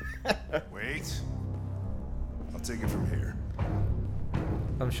 Wait. I'll take it from here.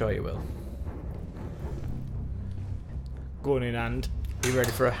 I'm sure you will. Gun in hand. Be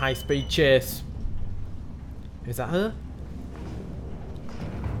ready for a high-speed chase. Is that her?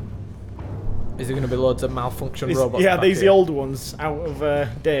 Is there going to be loads of malfunction robots? Yeah, back these are the here? old ones out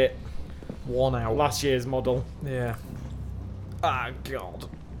of date. Worn out. Last year's model. Yeah. Ah, God.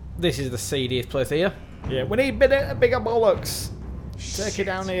 This is the seediest place here. Yeah, we need bigger bollocks. Take it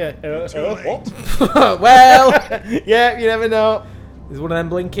down here. What? Well, Yeah, you never know. there's one of them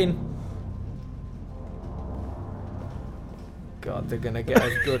blinking. God, they're going to get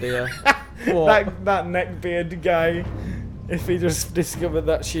us good here. What? That neckbeard guy, if he just discovered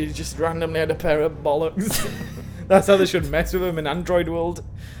that she just randomly had a pair of bollocks. That's how they should mess with him in Android world.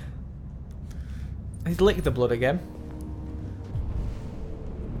 He's licked the blood again.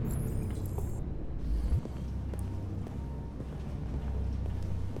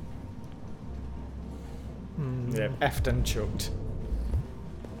 Yeah, effed and chucked.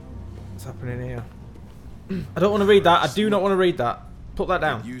 What's happening here? I don't want to read that. I do not want to read that. Put that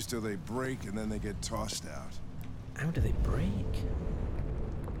down. Used till they break and then they get tossed out. How do they break?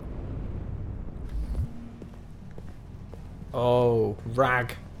 Oh,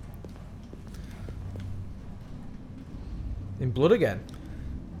 rag. In blood again.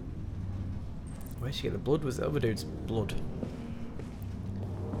 Where'd she get the blood? Was the other dude's blood?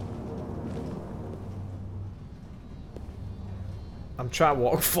 I'm trying to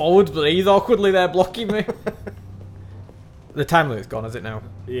walk forward, but he's awkwardly there blocking me. The time limit's gone, is it now?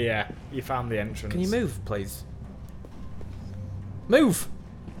 Yeah, you found the entrance. Can you move, please? Move!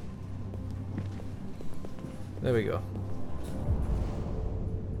 There we go.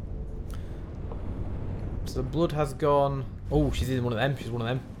 So the blood has gone... Oh, she's in one of them. She's one of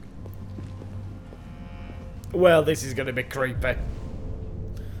them. Well, this is going to be creepy.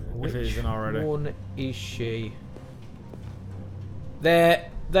 Which if it isn't already. one is she? There,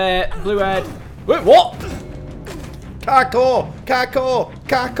 blue head. Wait, what? Kako! Kako!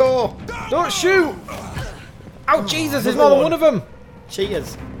 Kako! Don't shoot! Oh, Jesus, there's more than one of them.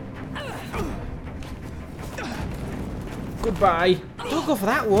 Cheaters. Goodbye. Don't go for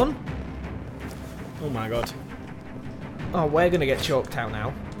that one. Oh my god. Oh, we're going to get choked out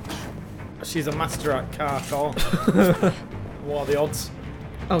now. She's a master at Kako. What are the odds?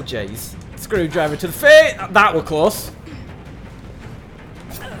 Oh, jeez. Screwdriver to the face. That were close.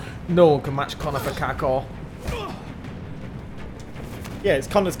 No one can match Connor for Kako. Yeah, it's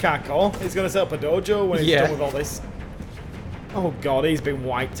Connor's Kako. He's going to set up a dojo when he's done with all this. Oh god, he's been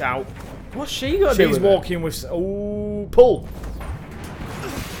wiped out. What's she got to do She's with walking with... Oh, pull.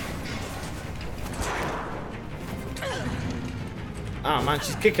 Ah man,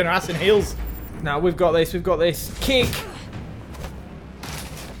 she's kicking her ass in heels. Now we've got this. We've got this. Kick.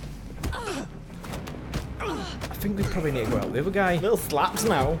 I think we probably need to go out with the other guy. Little slaps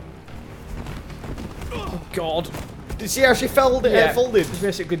now. Oh God. Did you see how she folded? Yeah. Folded? It's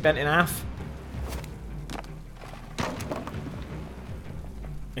basically bent in half.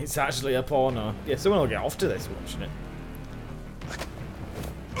 It's actually a porno. Yeah, someone will get off to this watching it.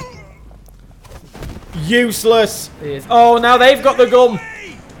 Useless! It is. Oh, now they've got the gum.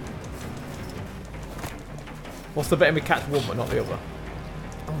 What's the better we catch one but not the other?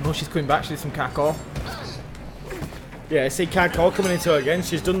 Oh no, she's coming back. She's some Kako. Yeah, I see Kako coming into her again.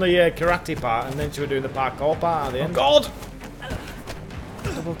 She's done the karate part and then she was doing the parkour part at the end. God!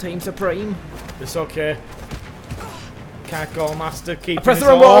 Double team supreme. It's okay. Kako master keep. pressed the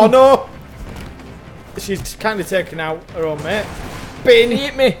wrong Oh one. no! She's kind of taking out her own mate. Bin! He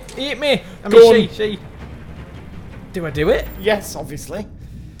hit me! He hit me! I Gun. mean, she. Do I do it? Yes, obviously.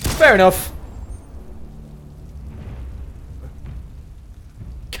 Fair enough.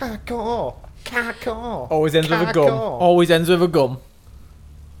 Kako! Kako! Always ends with a gum. Always ends with a gum.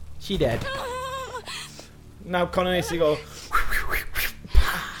 She dead. Now Connor needs to go.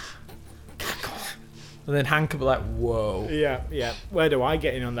 And then Hank will be like, whoa. Yeah, yeah. Where do I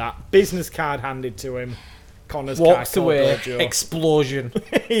get in on that? Business card handed to him. Connor's Walks Kako away. dojo. Explosion.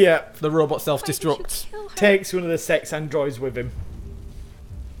 Yeah. The robot self-destructs. Takes one of the sex androids with him.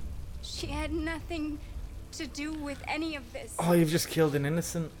 She had nothing to do with any of this. Oh, you've just killed an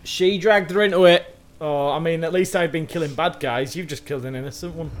innocent. She dragged her into it. Oh, I mean, at least I've been killing bad guys. You've just killed an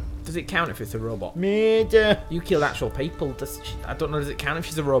innocent one. Does it count if it's a robot? Major. You killed actual people. I don't know, does it count if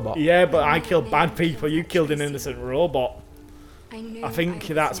she's a robot? Yeah, but I killed bad people. You killed an innocent robot. I think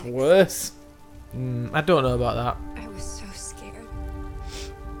that's worse. I don't know about that. I was so scared.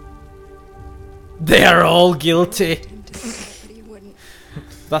 They are all guilty. But he wouldn't.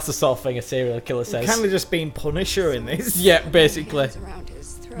 That's the sort of thing a serial killer says. Kind of just being Punisher in this. Yeah, basically. Around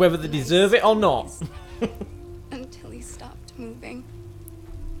his throat Whether they deserve it or not. until he stopped moving.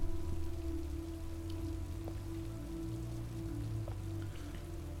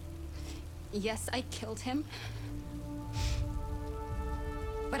 Yes, I killed him.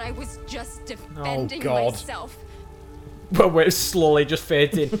 but I was just defending God. myself. Well, we're slowly just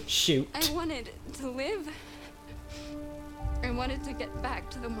fading. Shoot. I wanted to live. I wanted to get back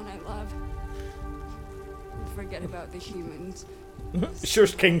to the one I love. And forget about the humans.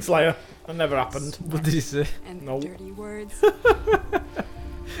 Shush, Kingslayer. That never happened. What did he say? And No. dirty words.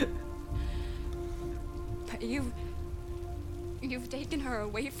 But you've taken her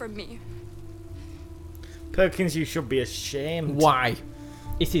away from me. Perkins, you should be ashamed. Why?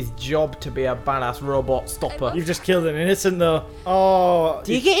 It's his job to be a badass robot stopper. You've just killed an innocent, though. Oh.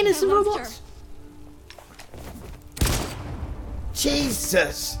 Do you get innocent I loved robots?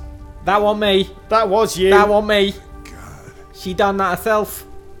 Jesus. That wasn't me. That was you. That wasn't me. God. She done that herself.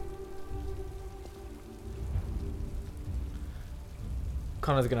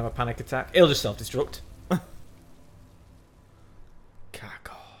 Connor's gonna have a panic attack. He'll just self-destruct.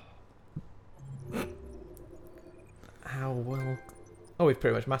 Caco. How well? Oh, we've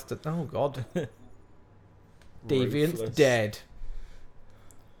pretty much mastered. Oh God. Deviant's Ruthless. dead.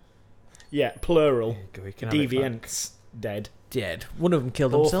 Yeah, plural. There you go, you can have it back. Deviants dead. Dead. One of them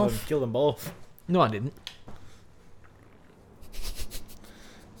killed Both of himself. them. Kill them both. No, I didn't.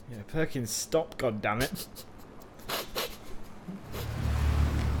 Yeah, Perkins, stop, goddammit.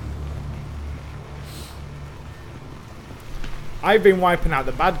 I've been wiping out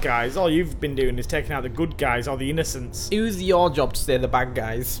the bad guys. All you've been doing is taking out the good guys or the innocents. It was your job to say the bad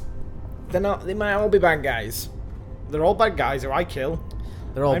guys. They're not. They might all be bad guys. They're all bad guys who I kill.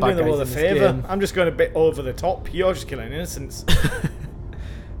 They're all I'm bad doing the guys world a in this favour. game. I'm just going a bit over the top. You're just killing innocents.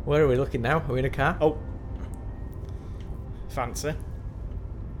 Where are we looking now? Are we in a car? Oh. Fancy.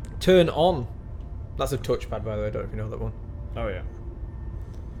 Turn on. That's a touchpad, by the way. I don't know if you know that one. Oh, yeah.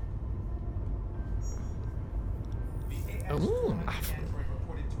 Ooh.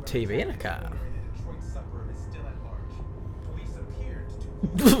 TV in a car.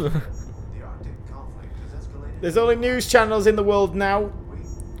 There's only news channels in the world now.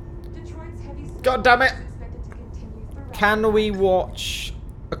 God damn it. Can we watch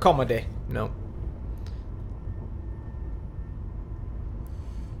a comedy? No.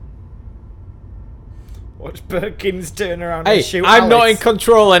 Watch Perkins turn around Hey, and shoot I'm not in Alice.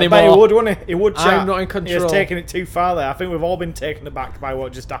 control I bet anymore. he would, wouldn't he? He would, chat. I'm not in control. He's taking it too far there. I think we've all been taken aback by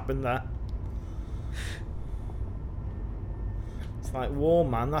what just happened there. It's like, whoa,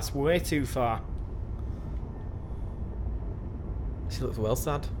 man, that's way too far. She looks well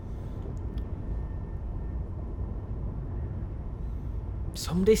sad.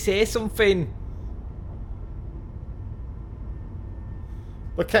 Somebody say something.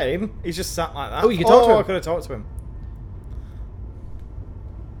 Look at him. He's just sat like that. Oh, you can talk to him. I could have talked to him.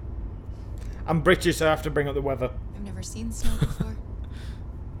 I'm British, so I have to bring up the weather. I've never seen snow before.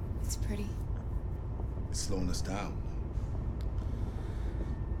 It's pretty. It's slowing us down.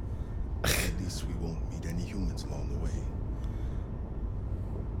 At least we won't meet any humans along the way.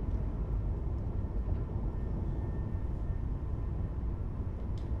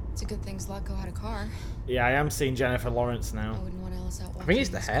 It's a good thing Zlatko had a car. Yeah, I am seeing Jennifer Lawrence now. I wouldn't want Alice out I think it's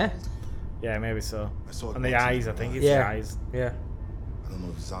walking the in this hair. cold. Yeah, maybe so. I saw it And the once in eyes, I real think life. it's the Yeah. eyes. Yeah. I don't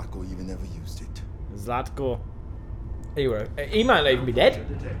know if Zarko even ever used it. Zlatko. Anyway, he might not even be dead.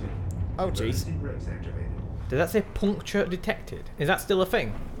 Oh, jeez. Did that say puncture detected? Is that still a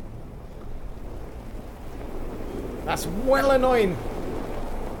thing? That's well annoying.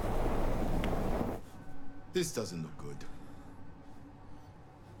 This doesn't look good.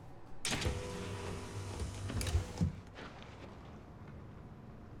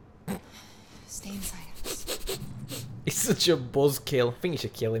 Stay inside of us. He's such a buzzkill. I think you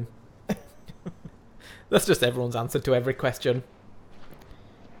should kill him. That's just everyone's answer to every question.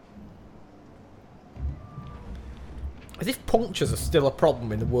 As if punctures are still a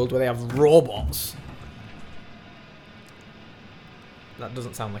problem in the world where they have robots. That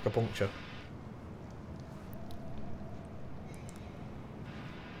doesn't sound like a puncture.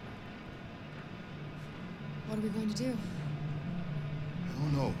 What are we going to do? I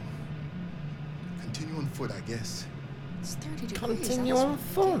don't know. Continue on foot, I guess. It's 30 degrees. Continue Alice. on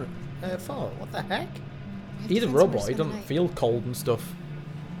foot. What the heck? We have to He's a find somewhere robot. to He spend the doesn't night. feel cold and stuff.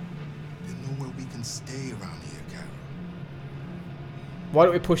 There's nowhere we can stay around here, Carol. Why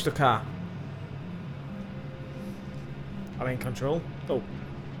don't we push the car? I'm in control. Oh.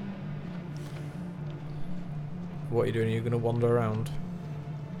 What are you doing? Are you going to wander around?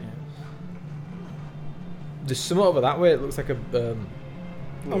 Yeah. There's some over that way. It looks like a...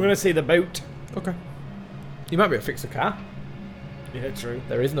 I'm going to see the boat. Okay. You might be able to fix the car. Yeah, true.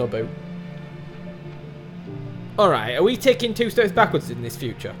 There is no boat. Alright, are we taking 2 steps backwards in this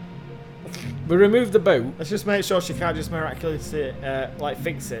future? I We removed the boat. Let's just make sure she can't just miraculously, like,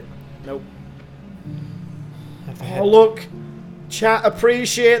 fix it. Nope. Oh, look! Chat,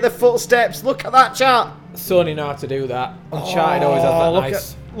 appreciate the footsteps. Look at that, chat. Sony know how to do that. Uncharted always has that look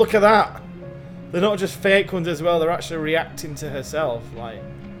nice. Look at that. They're not just fake ones as well. They're actually reacting to herself. Like,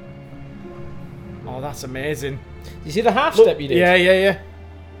 oh, that's amazing. You see the half step you did? Yeah.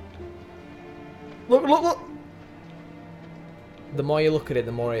 Look. The more you look at it,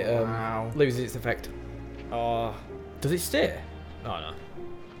 the more it Wow. loses its effect. Oh, Does it stay? Oh no.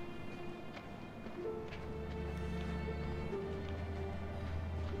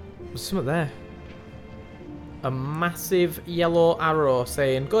 There's something there. A massive yellow arrow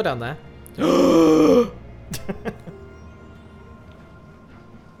saying, go down there. Over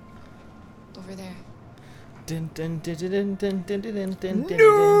there.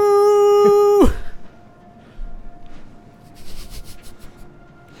 No!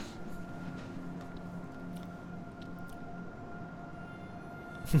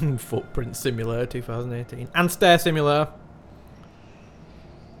 Footprint Simulator 2018. And Stair Simulator.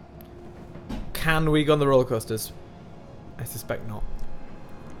 Can we go on the roller coasters? I suspect not.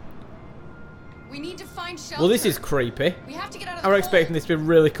 We need to find shelter. Well, this is creepy. We have to get out of I was the expecting this to be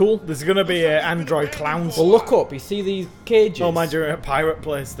really cool. there's gonna be android clowns. Well, look up. You see these cages? Oh, mind you, at a pirate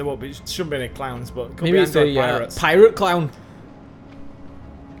place, there won't be. Shouldn't be any clowns, but could Maybe be it's android a pirates. pirate clown.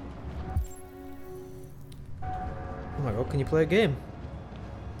 Oh my god, can you play a game?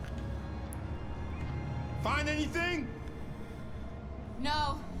 Find anything?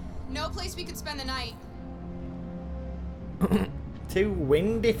 No. No place we could spend the night. Too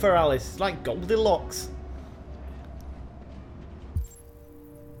windy for Alice. It's like Goldilocks.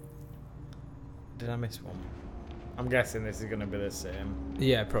 Did I miss one? I'm guessing this is going to be the same.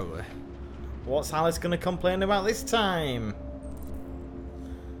 Yeah, probably. What's Alice going to complain about this time?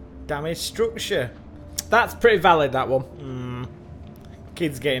 Damaged structure. That's pretty valid, that one.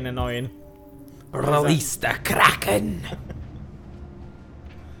 Kids getting annoying. Release the Kraken.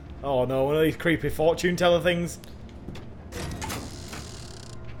 Oh no, one of these creepy fortune teller things.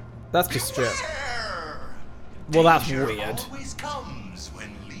 That's just straight. Well, that's weird. Always comes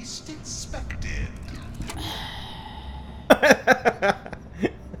when least expected.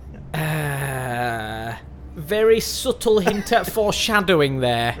 Very subtle hint at foreshadowing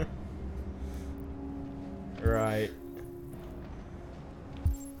there. Right.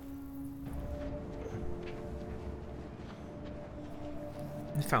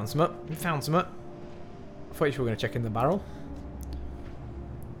 We found some up. We found some up. I thought you were going to check in the barrel.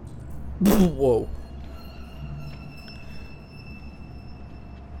 Whoa.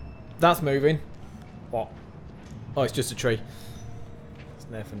 That's moving. What? Oh, it's just a tree. It's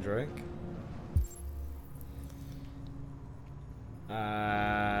Nathan Drake.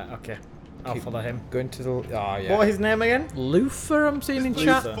 Okay. I'll follow him. Going to the... Oh, yeah. What was his name again? Luther, I'm seeing in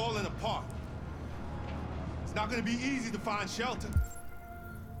chat. Luther. Falling apart. It's not gonna be easy to find shelter.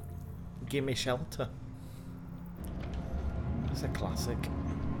 Give me shelter. It's a classic.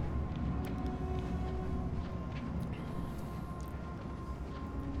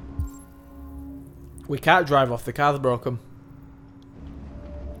 We can't drive off. The car's broken.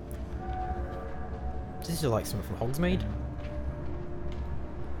 This is like something from Hogsmeade.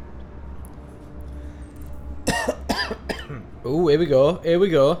 Oh, here we go. Here we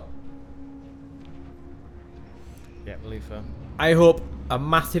go. Yeah, Luther. I hope a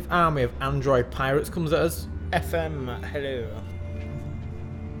massive army of android pirates comes at us. FM, hello.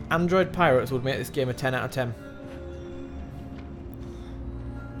 Android pirates would make this game a 10 out of 10.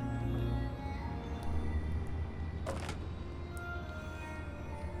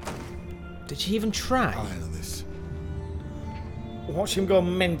 Did she even try? This. Watch him go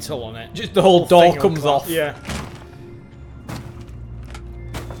mental on it. Just the whole door thing will comes collapse. off. Yeah.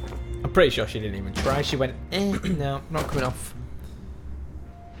 I'm pretty sure she didn't even try. She went, no, not coming off.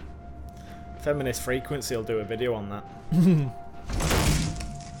 Feminist Frequency will do a video on that.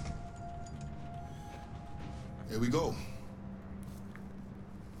 Here we go.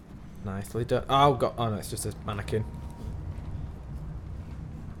 Nicely done. Oh, God. Oh, no, it's just a mannequin.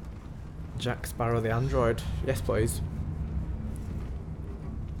 Jack Sparrow the android. Yes, please.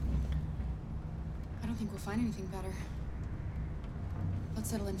 I don't think we'll find anything better. Let's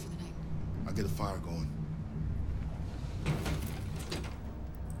settle in for the night. I'll get a fire going.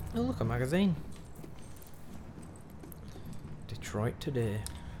 Oh, look, a magazine. Detroit Today.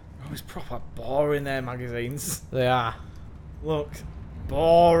 Oh, it's proper boring, their magazines. They are. Look.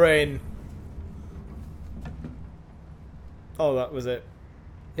 Boring. Oh, that was it.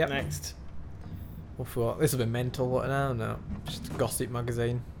 Yep. Next. Well, for what? This will be mental. What now? No. Just a gossip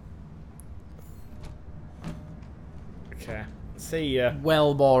magazine. Okay. See ya.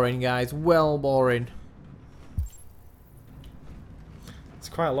 Well boring, guys. Well boring. It's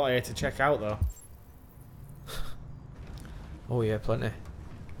quite a lot here to check out, though. Oh yeah, plenty.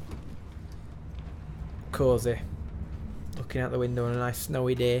 Cozy. Looking out the window on a nice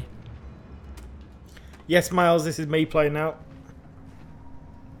snowy day. Yes, Miles, this is me playing now.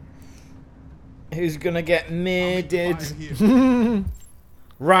 Who's gonna get murdered?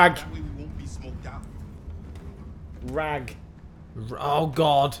 Rag. Rag. Oh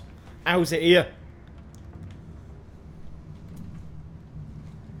god. How's it here?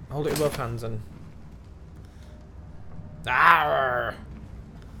 Hold it with both hands and... Arrgh.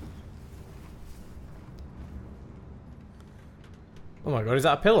 Oh my god, is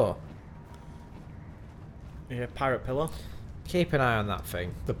that a pillow? Yeah, pirate pillow. Keep an eye on that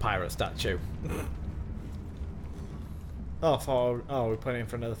thing. The pirate statue. Oh, we're putting it in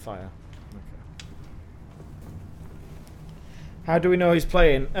front of the fire. Okay. How do we know he's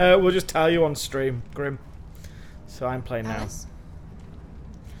playing? We'll just tell you on stream, Grim. So I'm playing now.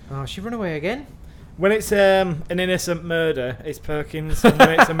 Oh, she run away again? When it's an innocent murder, it's Perkins, and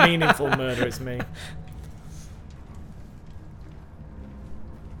when it's a meaningful murder, it's me.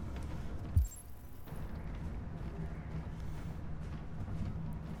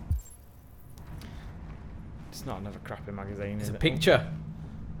 It's not another crappy magazine, It's is a it? picture.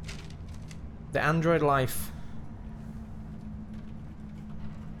 The Android Life.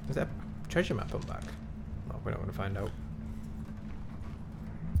 Is that a treasure map on back? Oh, we're not going to find out.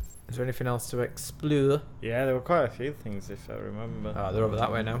 Is there anything else to explore? Yeah, there were quite a few things, if I remember. Oh, they're over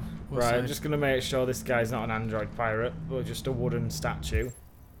that way now. What Right, I'm side? just going to make sure this guy's not an android pirate, or just a wooden statue.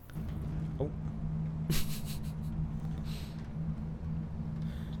 Oh.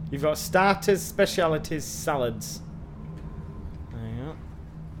 You've got starters, specialities, salads. There you go.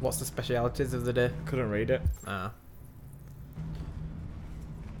 What's the specialities of the day? Couldn't read it. Ah.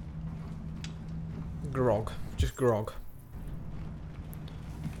 Grog. Just grog.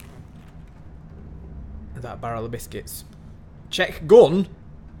 That barrel of biscuits. Check gun.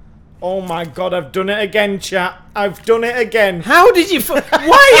 Oh my god, I've done it again, chat. I've done it again. How did you...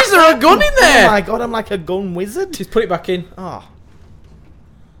 Why is there a gun in there? Oh my god, I'm like a gun wizard. Just put it back in. Oh.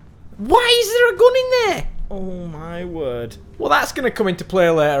 Why is there a gun in there? Oh my word. Well, that's going to come into play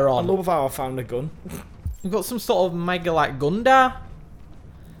later I on. love how I found a gun. We've got some sort of mega-like Gundar.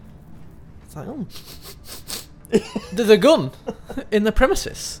 It's like, oh. There's a gun in the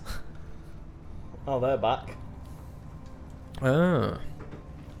premises. Oh, they're back. Ah.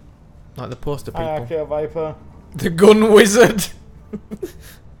 Like the poster people. Hi, Archaeo Viper. The gun wizard.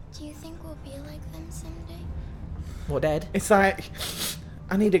 Do you think we'll be like them someday? What, Dad? It's like,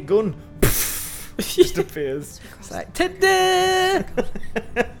 I need a gun. Just appears. It's like, ta-da!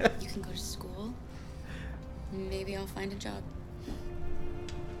 You can go to school. Maybe I'll find a job.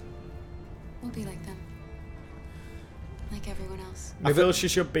 We'll be like them. Like everyone else. I feel she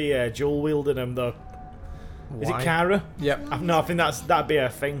should be dual wielding them though. Is it Why? Kara? Yep. No, I think that'd be her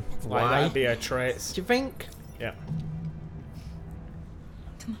thing. Like Why? that'd be her traits. Do you think? Yeah.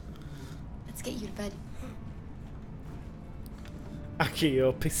 Come on. Let's get you to bed.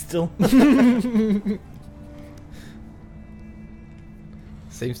 Akio pistol.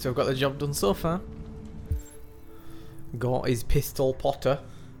 Seems to have got the job done so far. Got his pistol Potter.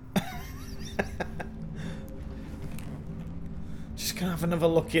 Just gonna have another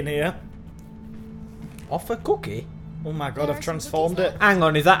look in here. Off a cookie? Oh my god, There I've are some transformed cookies it. Hang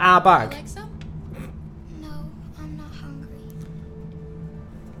on, is that our You bag? like some? No, I'm not hungry.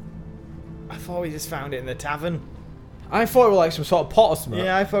 I thought we just found it in the tavern. I thought it was like some sort of pot or something.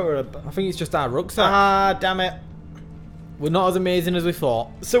 Yeah, I thought we were I think it's just our rucksack. Ah, damn it. We're not as amazing as we thought.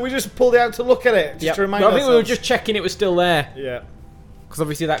 So we just pulled it out to look at it, just Yep. to remind But I think we were ourselves. just checking it was still there. Yeah. Because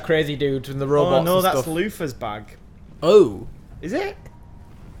obviously that crazy dude and the robots Oh no, and that's stuff. Lufa's bag. Oh. Is it?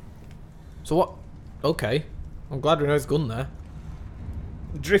 So what? Okay. I'm glad we know it's gun there.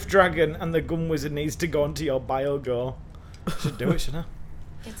 Drift Dragon and the Gun Wizard needs to go onto your bio go. Should do it, shouldn't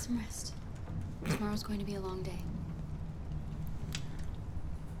I? Get some rest. Tomorrow's going to be a long day.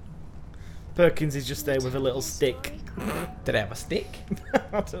 Perkins is just there with a little stick. Did I have a stick?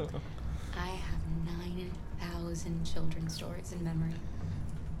 I don't know. I have 9,000 children's stories in memory.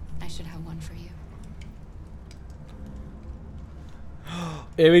 I should have one for you.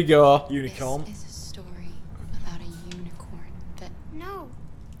 Here we go. Unicorn. This is a story about a unicorn that... No,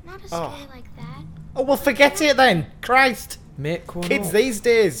 not a story like that. Oh, well, forget it then. Christ. Make one Kids up. these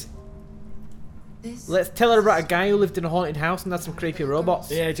days. This Let's tell her about a guy who lived in a haunted house and had some creepy robots.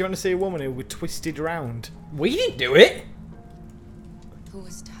 Yeah, do you want to see a woman who was twisted round? We didn't do it. who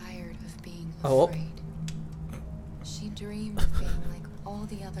was tired of being Oh. afraid. She dreamed of being like all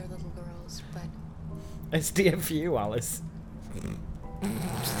the other little girls, but It's DFU, Alice.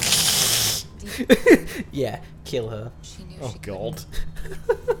 Yeah, kill her. she knew Oh she God.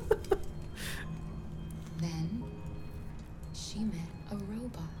 Then she met a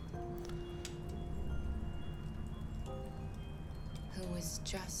robot who was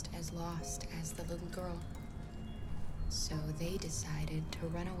just as lost as the little girl. So they decided to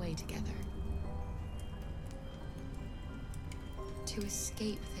run away together. To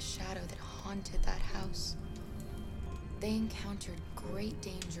escape the shadow that haunted that house. They encountered great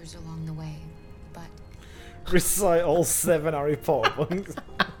dangers along the way, but Recite all 7 Harry Potter books.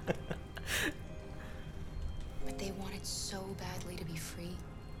 But they wanted so badly to be free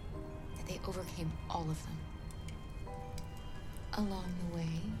that they overcame all of them. Along the way,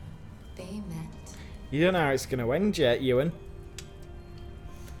 they met You don't know how it's going to end yet, Ewan.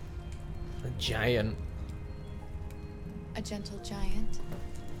 A giant. a gentle giant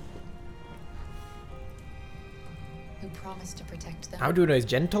who promised to protect them. How do we know he's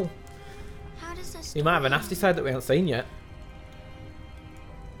gentle? How does this He might have a nasty side that we haven't seen yet.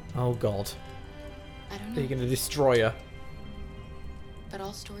 Oh God. I don't Are know, you going to destroy her? but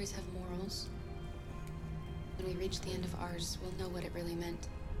all stories have morals. When we reach the end of ours, we'll know what it really meant.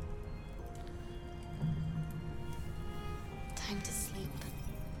 Time to sleep.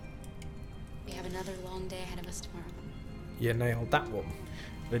 We have another long day ahead of us tomorrow. You nailed that one.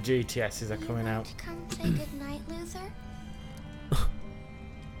 The GTSs are coming out. Come say goodnight, Luther?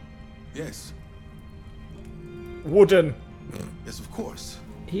 Yes. Wooden. Yes, of course.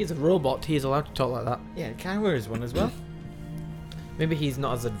 He's a robot. He's allowed to talk like that. Yeah, Kyra is one as well. Maybe he's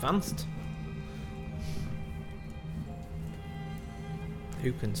not as advanced.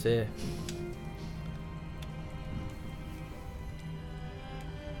 Who can say?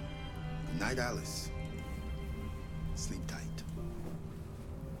 Good night, Alice. Sleep tight.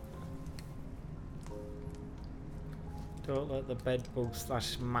 Don't let the bedbug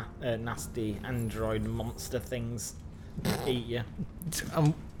slash nasty android monster things eat you.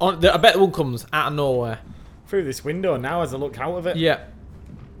 I bet one comes out of nowhere. Through this window now as I look out of it. Yeah.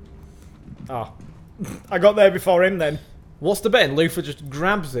 Oh. I got there before him then. What's the bet? Luther just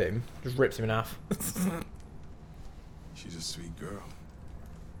grabs him, just rips him in half. She's a sweet girl.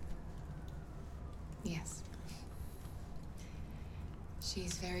 Yes.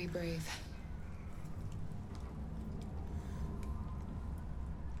 She's very brave.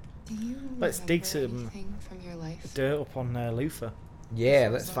 Do you Let's dig remember some anything from your life? dirt up on Luther. Yeah,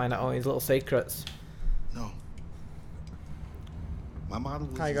 let's find out all his little secrets. No. My model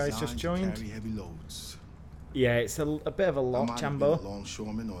was Hi guys, designed just to joined. carry heavy loads. Yeah, it's a bit of a I lot, might have been Chambo. a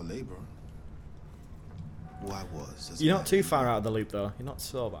longshoreman or laborer. Who I was. as a You're man. not too far out of the loop though. You're not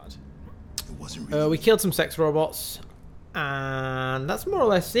so bad. It wasn't really. We killed some sex robots, and that's more or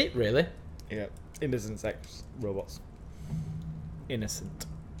less it, really. Yeah, innocent sex robots. Innocent.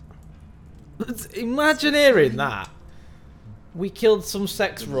 Imagine hearing that. We killed some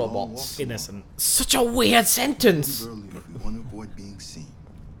sex Been a long robots. walk tomorrow. Innocent. Such a weird sentence. Leave early if we want to avoid being seen.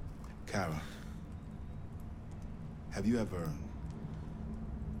 Kara, have you ever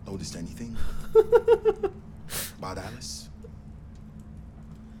noticed anything about Alice?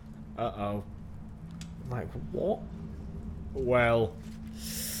 Uh-oh. Like, what? Well.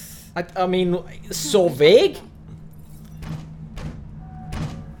 I mean, so vague.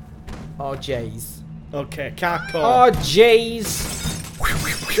 Oh, jeez. Okay, Kako. Oh, jeez.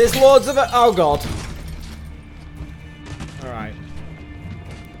 There's loads of it. Oh, God. Alright.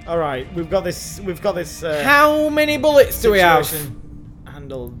 Alright, we've got this How many bullets do we have? situation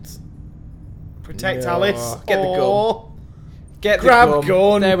handled. Protect No. Alice. Get the gun. or Get the grab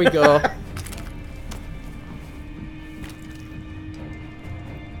gun. There we go.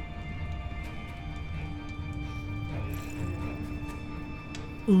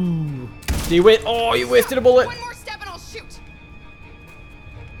 Ooh. Do you wait? Oh, you wasted a bullet. One more step and I'll shoot.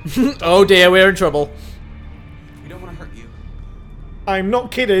 Oh dear, we're in trouble. We don't want to hurt you. I'm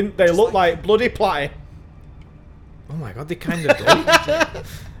not kidding, they look like bloody platy. Oh my god, they kind of do.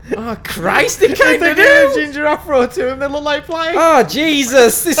 Oh Christ, they kind They of get a do. ginger afro to them, they look like platy. Oh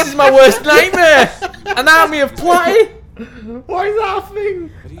Jesus, this is my worst nightmare. An army of platy. Why is that a thing?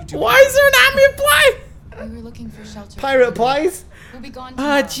 What are you doing? Why is there an army of platy? We were looking for shelter. Pirate plays? We'll be gone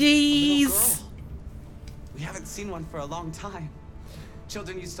Ah, tomorrow. jeez. Girl. We haven't seen one for a long time.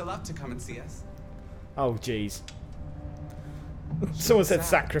 Children used to love to come and see us. Oh jeez. Someone said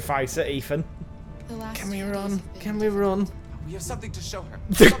sacrifice it, Ethan. The last Can we few days run? have been Can we run? We have something to show her.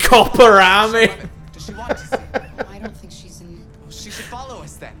 The Something to copper show her. army. Does she want to see? I don't think she's in. She should follow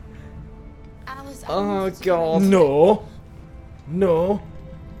us then. Alice, I Oh don't know if it's god. No. No.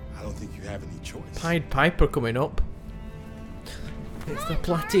 I don't think you have any choice. Pied Piper coming up. It's the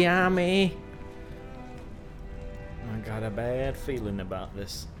Platy Army. I got a bad feeling about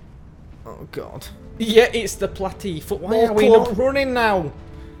this. Oh god. Yeah, it's the Platy Football Why are we Club. not running now?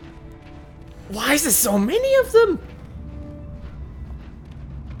 Why is there so many of them?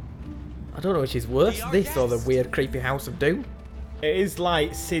 I don't know which is worse, this or the weird creepy House of Doom. It is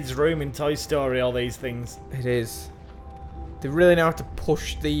like Sid's room in Toy Story, all these things. It is. They really know how to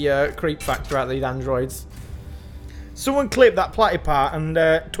push the creep factor out of these androids. Someone clip that Platty part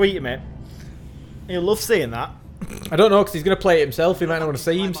and tweet him it. He'll love seeing that. I don't know, because he's going to play it himself. He might not want to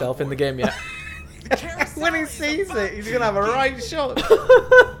see himself in the game yet. When he sees it, he's going to have a right shot.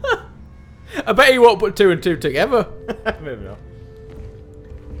 I bet he won't put 2 and 2 together. Maybe not.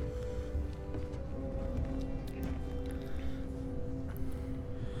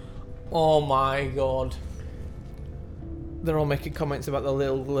 Oh my god. They're all making comments about the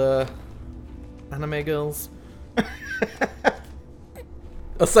little anime girls.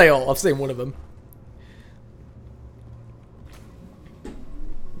 I'll say all, I've seen one of them.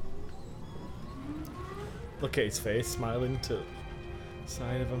 Look at his face, smiling to the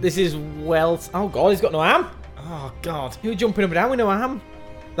side of him. This is well... Oh god, he's got no arm. Oh god. You were jumping up and down with no arm.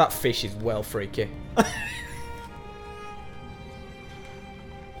 That fish is well freaky.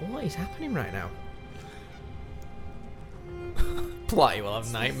 What is happening right now? Platy will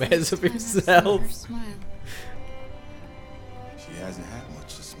have nightmares of himself. She hasn't had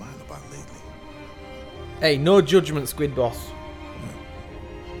much to smile about lately. Hey, no judgment, Squid Boss.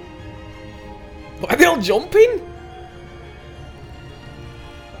 Why are they all jumping?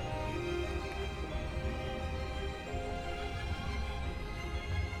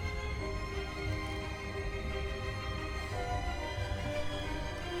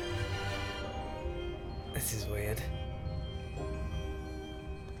 This is weird.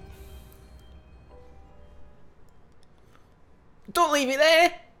 Don't leave it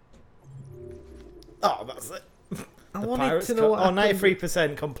there! Oh, that's it. I The wanted Pirates to know Co- what Oh, happened.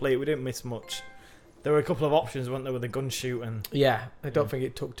 93% complete. We didn't miss much. There were a couple of options, weren't there, with the gun shooting. Yeah, I don't think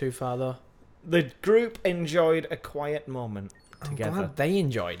it took too far though. The group enjoyed a quiet moment I'm together. glad they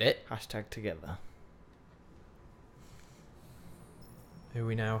enjoyed it. Hashtag together. Who are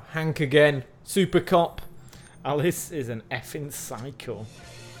we now? Hank again. Super cop. Alice is an effing psycho.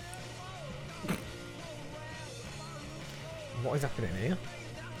 What is happening here?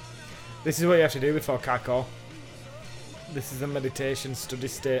 This is what you have to do before Kako. This is a meditation study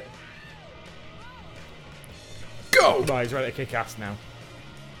state. Go! Right, he's ready to kick ass now.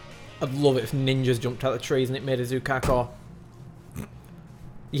 I'd love it if ninjas jumped out of the trees and it made a Zukako.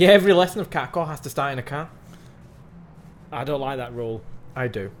 Yeah, every lesson of Kako has to start in a car. I don't like that rule. I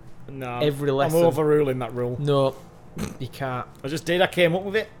do. No. Every lesson. I'm overruling that rule. No, you can't. I just did. I came up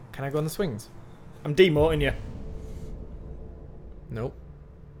with it. Can I go on the swings? I'm demoting you. Nope.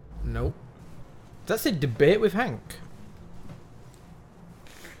 Nope. That's a debate with Hank.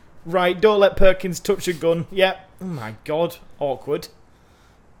 Right, don't let Perkins touch your gun. Yep. Oh my god. Awkward.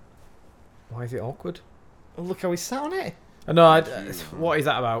 Why is it awkward? Oh, look how he sat on it. I know, what is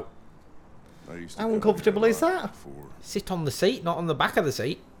that about? How uncomfortable is that? Sit on the seat, not on the back of the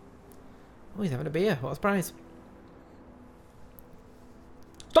seat. Oh, he's having a beer. What a surprise.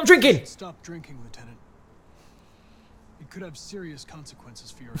 Stop drinking! Stop drinking, Lieutenant. It could have serious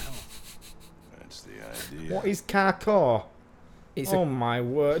consequences for your health. That's the idea. What is Kako? It's Oh my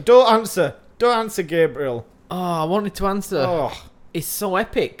word. Don't answer. Don't answer, Gabriel. Oh, I wanted to answer. Oh. It's so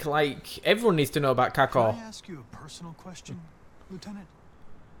epic. Like, everyone needs to know about Kako. Can I ask you a personal question, Lieutenant?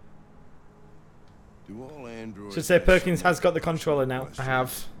 Do all androids Should say Perkins has got the controller now. I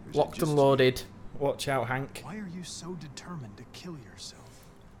have. Locked and loaded. Watch out, Hank. Why are you so determined to kill yourself?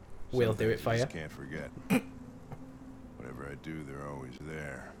 We'll do it for you. Just can't forget. Whatever I do, they're always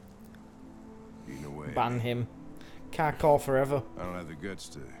there. Eating away. Ban him. Kako forever. I don't have the guts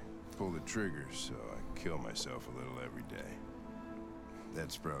to pull the trigger, so I kill myself a little every day.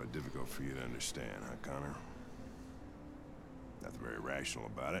 That's probably difficult for you to understand, huh, Connor? Nothing very rational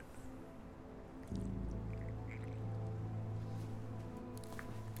about it.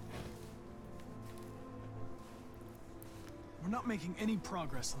 We're not making any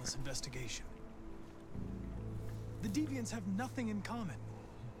progress on this investigation. The Deviants have nothing in common.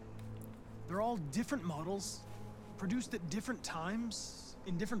 They're all different models, produced at different times,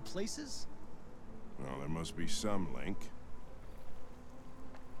 in different places. Well, there must be some link.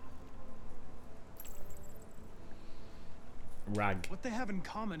 Rag. What they have in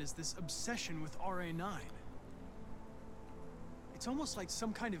common is this obsession with RA9. It's almost like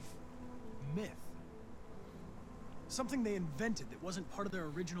some kind of myth. Something they invented that wasn't part of their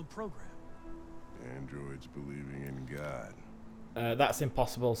original program. Androids believing in God. That's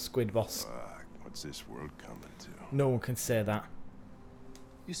impossible, Squid Boss. Fuck, what's this world coming to? No one can say that.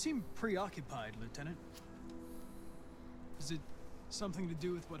 You seem preoccupied, Lieutenant. Is it something to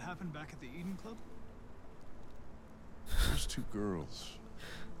do with what happened back at the Eden Club? Those two girls.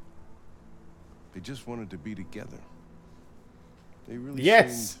 They just wanted to be together. They really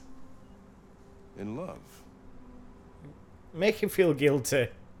Yes! seemed in love. Make him feel guilty.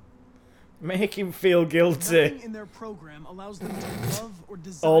 Make him feel guilty. Nothing in their program allows them to love or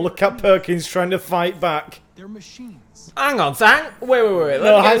desire. Oh, look at Perkins trying to fight back. They're machines. Hang on, Hank. Wait. No, Let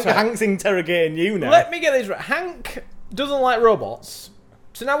me get this right. Hank's interrogating you now. Let me get this right. Hank doesn't like robots.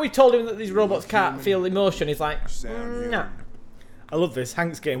 So now we told him that these robots can't feel emotion. He's like, nah. I love this.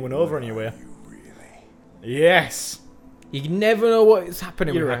 Hank's getting one over on you here. Yes. You never know what is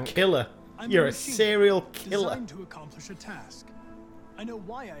happening You're with a Hank. killer. You're a serial killer. Designed to accomplish a task. I know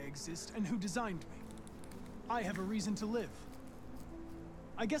why I exist and who designed me. I have a reason to live.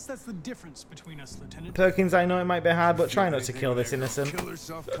 I guess that's the difference between us, Lieutenant. Perkins, I know it might be hard, but try not to kill this innocent. Kill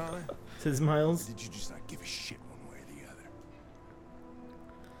herself, Connor? Says Miles. Did you just not give a shit one way or the other?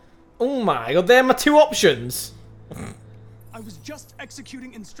 Oh my god, they're my two options. I was just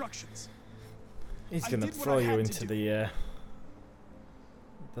executing instructions. He's I gonna did what throw I you had into to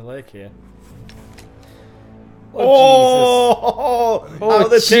the lake here. Oh, How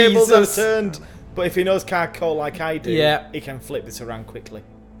the tables have Jesus. turned. But if he knows card code like I do, Yeah. he can flip this around quickly.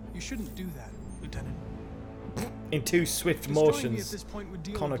 You shouldn't do that, Lieutenant. In two swift Destroying me at motions, this point would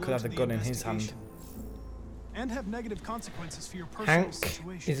deal a Connor blow could have to the the gun in his hand. investigation. And have negative consequences for your personal Hank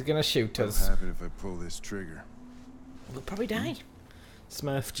situation. is gonna shoot What'll us. happen if I pull this trigger? We'll probably die.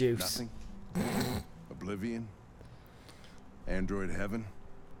 Smurf juice. Nothing? Oblivion? Android heaven?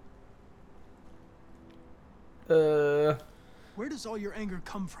 Where does all your anger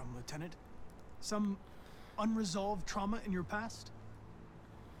come from, Lieutenant? Some unresolved trauma in your past?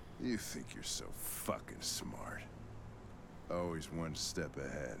 You think you're so fucking smart. Always one step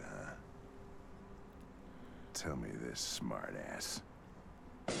ahead, huh? Tell me this, smart ass.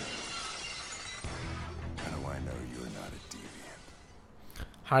 How do I know you're not a deviant?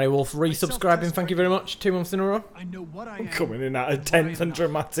 Harry Wolf resubscribing, thank you very much. 2 months in a row. I know what I am. Coming in at a tense and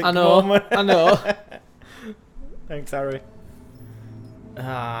dramatic I know, moment. I know. Thanks, Harry.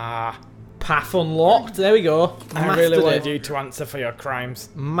 Ah, Path unlocked. There we go. I Mastered really wanted it. you to answer for your crimes.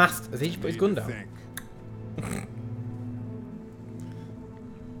 Has he just put his gun down?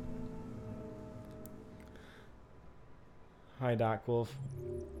 Hi, Dark Wolf.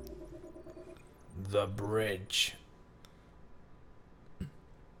 The bridge.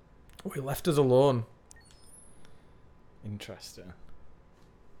 Oh, he left us alone. Interesting.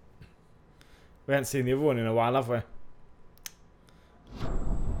 We haven't seen the other one in a while, have we?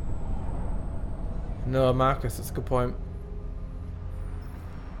 No, Marcus, that's a good point.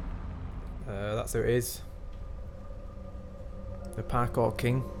 That's who it is. The parkour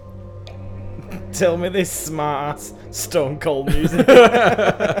king. Tell me this smart ass Stone Cold music.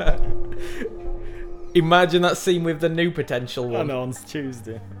 Imagine that scene with the new potential I one. know, on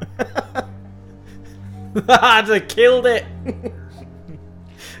Tuesday. I'd killed it.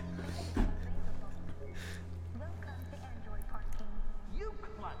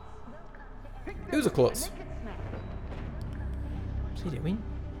 Who's a klutz? What's he doing?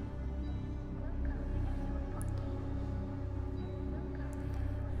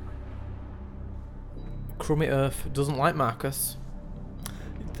 Crummy Earth doesn't like Marcus.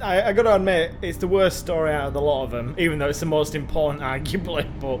 I gotta admit, it's the worst story out of the lot of them, even though it's the most important, arguably,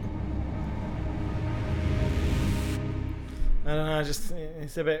 but... I don't know, just,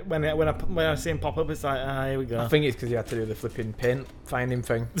 it's a bit, when I see him pop up, it's like, ah, here we go. I think it's because you had to do the flipping paint finding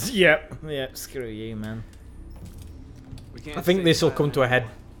thing. Yep, screw you, man. I think this will come to a head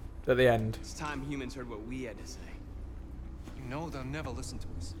at the end. It's time humans heard what we had to say. You know they'll never listen to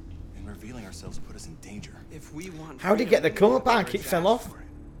us. And revealing ourselves will put us in danger. If we want How'd he get the colour back? It fell off.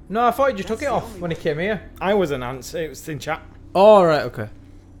 No, I thought he just took it off when he came here. I was an answer, it was in chat. Oh, right, okay.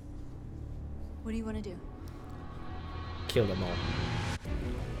 What do you want to do? Kill them all.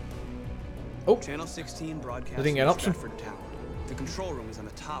 Oh. Channel 16 broadcast. I didn't get an option. Stratford Tower. The control room is on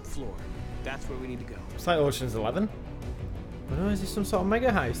the top floor. That's where we need to go. It's like Ocean's 11. Oh no, is this some sort of mega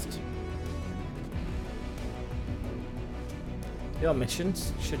heist? Your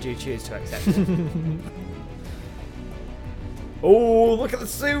missions, should you choose to accept it. Oh, look at the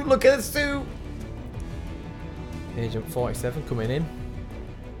suit! Look at the suit! Agent 47 coming in.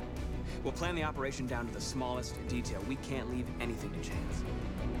 We'll plan the operation down to the smallest detail. We can't leave anything to chance.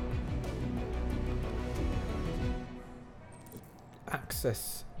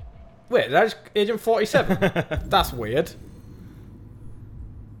 Access. Wait, that's Agent 47? That's weird.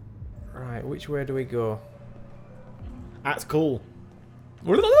 Right, which way do we go? That's cool.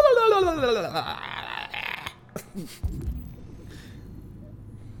 So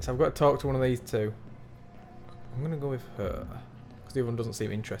I've got to talk to one of these two. I'm going to go with her. Because the other one doesn't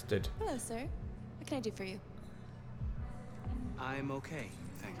seem interested. Hello, sir. What can I do for you? I'm okay,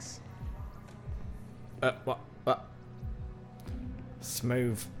 thanks. What?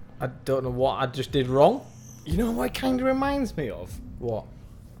 Smooth. I don't know what I just did wrong. You know what it kind of reminds me of? What?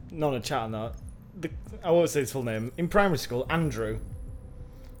 Not a chat on that. I won't say his full name. In primary school, Andrew.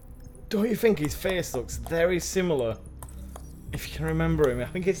 Don't you think his face looks very similar? If you can remember him, I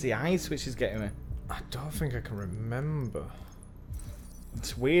think it's the eyes which is getting me. I don't think I can remember.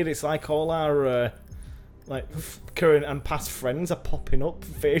 It's weird. It's like all our like current and past friends are popping up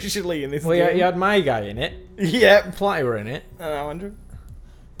facially in this. Well, game. you had my guy in it. Yeah, Platty were in it. I know, Andrew.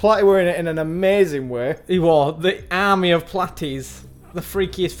 Platty were in it in an amazing way. He wore the army of Platties. The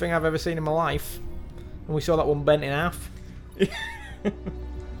freakiest thing I've ever seen in my life. And we saw that one bent in half.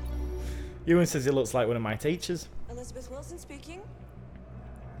 Ewan says he looks like one of my teachers. Elizabeth Wilson speaking.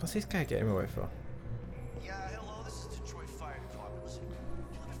 What's this guy getting away for? Yeah, hello, this is Detroit Fire Department. Listen,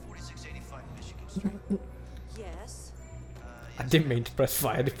 you live at 4685 Michigan Street. Yes. I didn't mean to press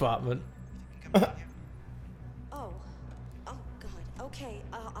fire department. Oh. Oh, God. Okay,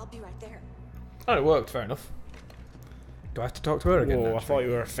 I'll be right there. Oh, it worked, fair enough. Do I have to talk to her again? Whoa, I actually? thought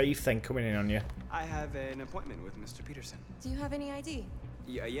you were a thief thing coming in on you. I have an appointment with Mr. Peterson. Do you have any ID?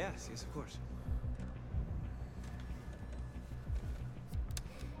 Yeah, yes, of course.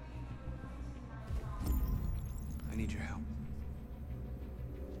 I need your help.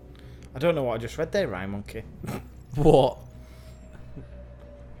 I don't know what I just read there, Rhyme Monkey. What?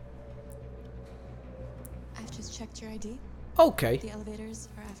 I've just checked your ID. Okay. The elevators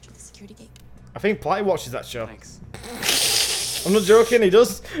are after the security gate. I think Platty watches that show. Thanks. I'm not joking, he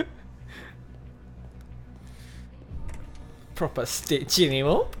does. Proper stitching him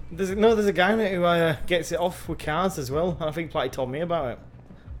up. There's a guy in it who gets it off with cars as well. And I think Platty told me about it.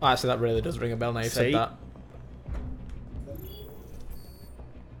 Oh, actually, that really does ring a bell now you've said that.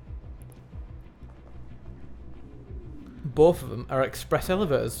 Both of them are express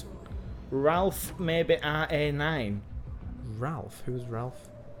elevators. Ralph, maybe RA9. Ralph? Who's Ralph?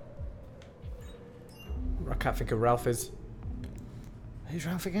 I can't think of Ralph is. Who's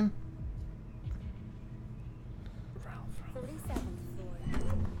Ralph again?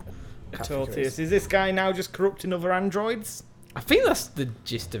 Tortius. Is this guy now just corrupting other androids? I think that's the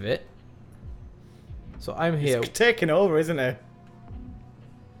gist of it. So I'm here. He's taking over, isn't he?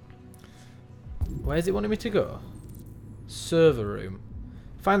 Where's it wanting me to go? Server room.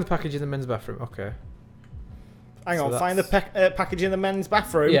 Find the package in the men's bathroom. Okay. Hang So on, find the package in the men's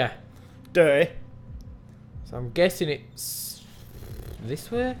bathroom. Yeah. Dirty. So I'm guessing it's this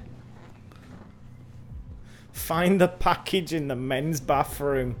way? Find the package in the men's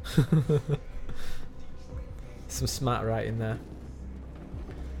bathroom. Some smart writing there.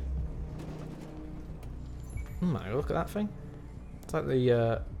 Oh my, look at that thing. It's like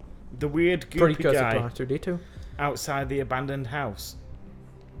the weird goopy precursor guy to R2-D2. outside the abandoned house.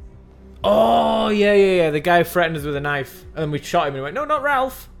 Oh, yeah. The guy threatened us with a knife. And then we shot him and he went, no, not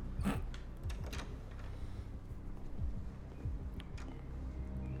Ralph.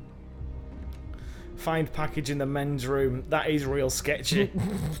 Find package in the men's room. That is real sketchy.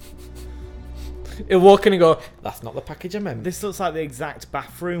 He'll walk in and go, that's not the package I meant. This looks like the exact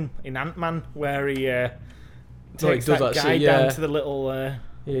bathroom in Ant-Man where he does takes that guy actually, down to the little yeah,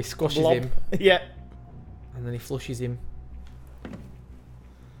 he squashes blob. him. Yeah. And then he flushes him.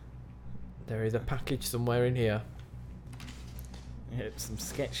 There is a package somewhere in here. Yeah, some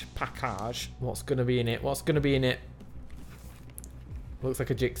sketch package. What's going to be in it? What's going to be in it? Looks like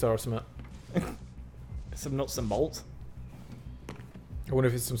a jigsaw or something. Some nuts and bolts. I wonder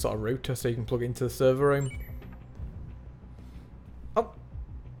if it's some sort of router so you can plug it into the server room.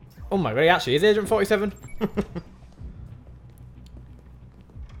 Oh my god, he actually is Agent 47.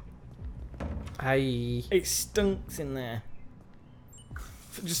 Hey. It stunks in there.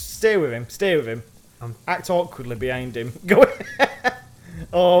 Just stay with him. Stay with him. Act awkwardly behind him. Go in.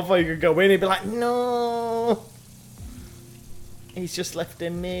 Oh, I thought you could go in. He'd be like, no. He's just left a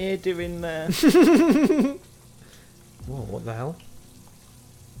murder in there. Whoa, what the hell?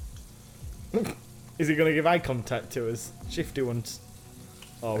 Is he going to give eye contact to us? Shifty ones.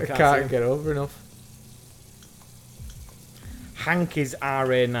 Oh, we I can't can't see get him. over enough. Hank is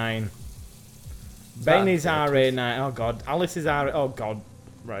RA9. Ben is RA9. Oh, God. Alice is RA... Oh, God.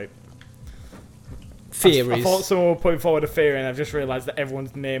 Right. theories. I thought someone were putting forward a theory, and I've just realised that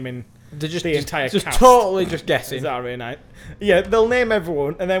everyone's naming the entire just cast. totally just guessing. Zarya. Yeah, they'll name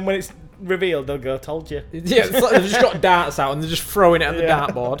everyone, and then when it's revealed, they'll go, "Told you." Yeah, it's like they've just got darts out and they're just throwing it at the Yeah.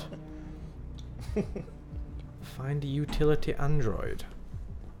 dartboard. Find a utility android.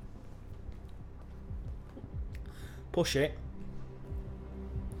 Push it.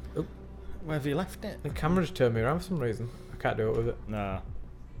 Oh. Where have you left it? The camera just turned me around for some reason. I can't do it with it. No.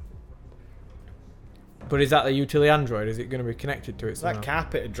 But is that the utility android? Is it going to be connected to it somehow? That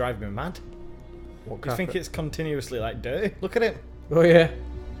carpet would drive me mad. What You think carpet? it's continuously like dirty? Look at it. Oh yeah.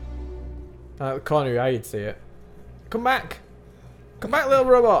 At the corner of your eye you'd see it. Come back! Come back, little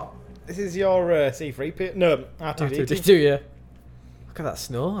robot! This is your C3PO. No, R2D2. R2D2, yeah. Look at that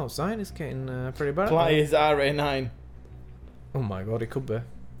snow outside. It's getting pretty bad. Platy is RA9. Oh my god, it could be.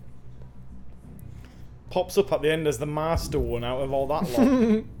 Pops up at the end as the master one out of all that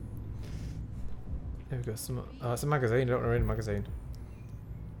lot. There we go. Some. Oh, it's a magazine. I don't know read a magazine.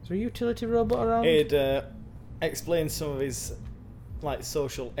 Is there a utility robot around? It explains some of his like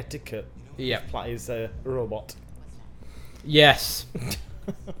social etiquette. Yeah. Platy's a robot. Yes. It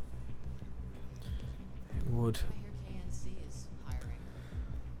would.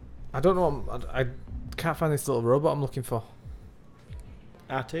 I don't know. I can't find this little robot I'm looking for.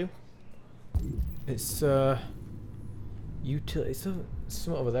 R2? It's utility. It's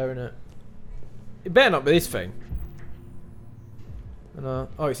something over there, isn't it? It better not be this thing. Oh,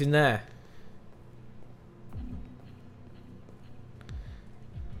 it's in there.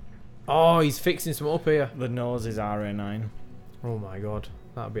 Oh, he's fixing something up here. The nose is RA9. Oh my god,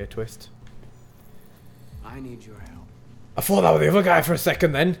 that would be a twist. I need your help. I thought that was the other guy for a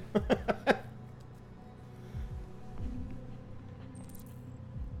second then.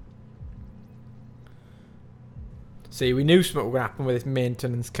 See, we knew something was going to happen with this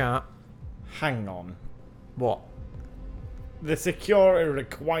maintenance cart. Hang on. What? The security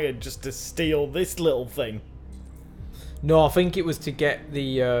required just to steal this little thing. No, I think it was to get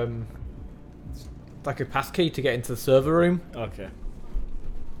the, like a passkey to get into the server room. Okay.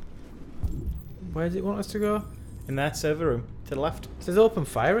 Where does it want us to go? In that server room. To the left. It says open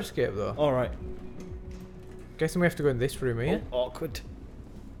fire escape though. Alright. Guessing we have to go in this room here. Oh, awkward.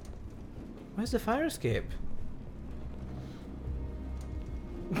 Where's the fire escape?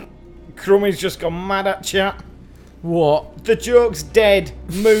 Crummy's just gone mad at chat. What? The joke's dead.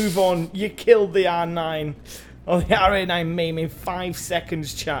 Move on. You killed the R9. Oh, the RA9 meme in 5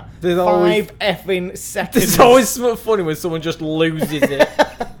 seconds, chat. There's 5 always- effing seconds. There's always something funny when someone just loses it.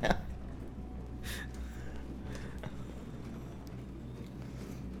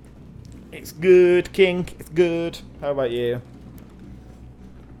 It's good, King. It's good. How about you?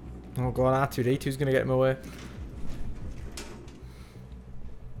 Oh god, R2D2's gonna get him away.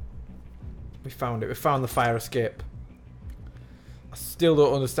 We found it. We found the fire escape. I still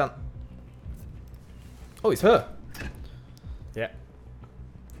don't understand. Oh, it's her. Yeah.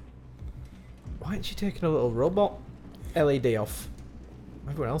 Why ain't she taking a little robot LED off?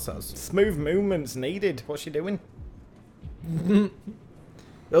 Everyone else has. Smooth movements needed. What's she doing?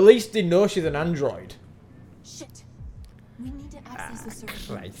 At least they know she's an android. Shit. We need to access the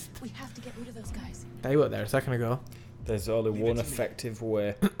server. Christ. We have to get rid of those guys. They were there a second ago. There's only one effective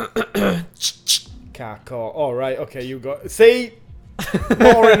way. Carcore. Oh, right. Okay, you got... See?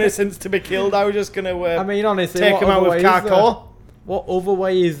 More innocents to be killed. I was just going to I mean, honestly, take what them out other with way is there? Carcore. What other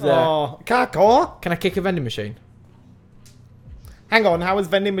way is there? Oh, Carcore? Can I kick a vending machine? Hang on. How has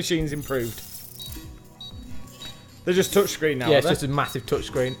vending machines improved? They're just touchscreen now, Yeah, are it's they? just a massive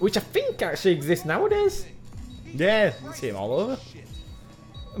touchscreen, which I think actually exists nowadays. Yeah, you see them all over.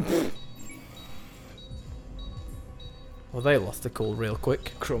 Well, they lost the cool real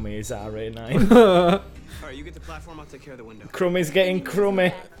quick. Crummy is RA9. Alright, you get the platform, I'll take care of the window. Crummy's getting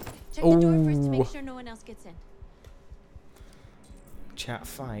crummy. Check the door first to make sure no one else gets in. Chat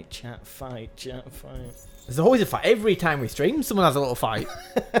fight, chat fight, chat fight. There's always a fight. Every time we stream, someone has a little fight.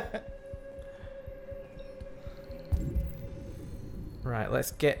 Right,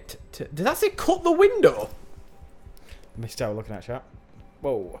 let's get to... Did that say cut the window? Missed out looking at chat.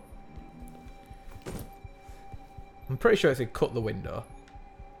 Whoa. I'm pretty sure it said cut the window.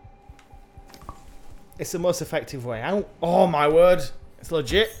 It's the most effective way out. Oh my word. It's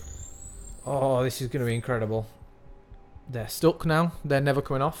legit. Oh, this is going to be incredible. They're stuck now. They're never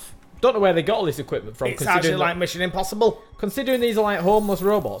coming off. Don't know where they got all this equipment from. It's actually like Mission Impossible. Considering these are like homeless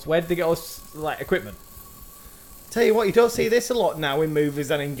robots, where did they get all this like equipment? Tell you what, you don't see this a lot now in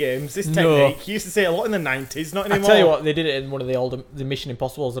movies and in games. This No. technique, you used to see it a lot in the 90s, not I anymore. tell you what, they did it in one of the older the Mission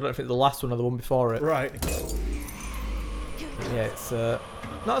Impossibles. I don't know if it's the last one or the one before it. Right. Yeah, it's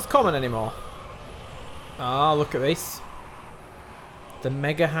not as common anymore. Ah, look at this. The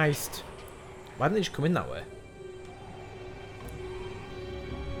mega heist. Why didn't they just come in that way?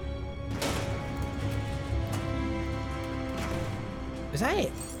 Is that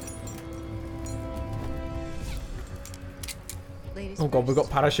it? Oh god, we've got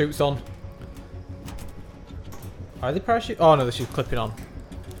parachutes on. Are they parachute? Oh no, they're just clipping on.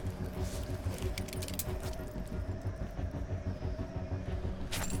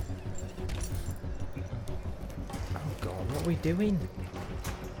 Oh god, what are we doing?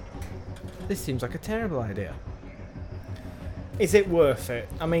 This seems like a terrible idea. Is it worth it?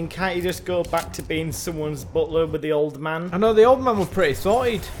 I mean, can't you just go back to being someone's butler with the old man? I know the old man was pretty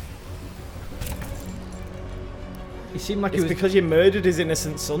sorted. He seemed like It's he was because you murdered his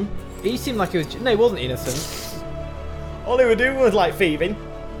innocent son. He seemed like he was. No, he wasn't innocent. All he was doing was like thieving.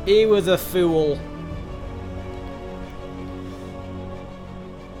 He was a fool.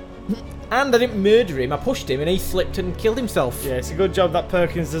 And I didn't murder him. I pushed him, and he slipped and killed himself. Yeah, it's a good job that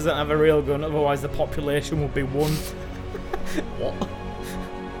Perkins doesn't have a real gun. Otherwise, the population would be one. What?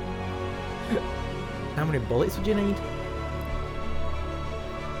 How many bullets would you need?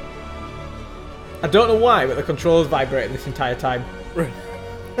 I don't know why, but the controls vibrating this entire time.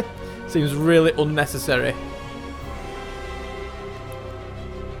 Seems really unnecessary.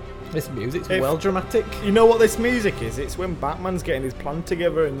 This music's well dramatic. You know what this music is? It's when Batman's getting his plan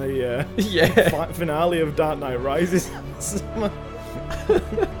together in the yeah. finale of Dark Knight Rises.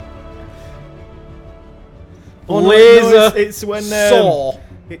 Laser it's when saw.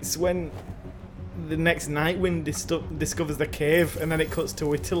 It's when the next Nightwing discovers the cave, and then it cuts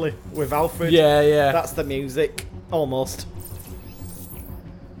to Italy with Alfred. Yeah, yeah. That's the music, almost.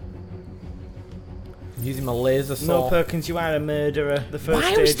 I'm using my laser saw. No, Perkins, you are a murderer. The first Why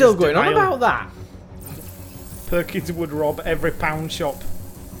are we stage still is going on denial. about that? Perkins would rob every pound shop.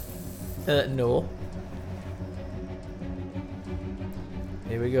 No.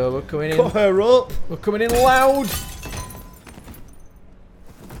 Here we go. We're coming in. Cut her up. We're coming in loud.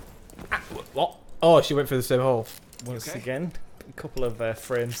 Ah, what? Oh, she went through the same hole. Once okay? again, a couple of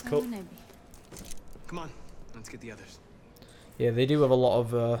frames cut. Come on, let's get the others. Yeah, they do have a lot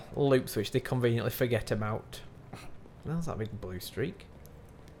of loops which they conveniently forget about. Where's that big blue streak?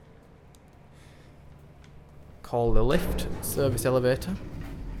 Call the lift. Service elevator.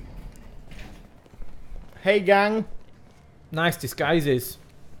 Hey, gang. Nice disguises.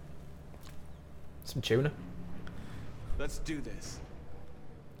 Some tuna. Let's do this.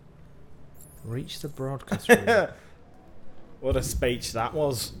 Reach the broadcast room. What a speech that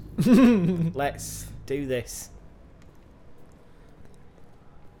was. Let's do this.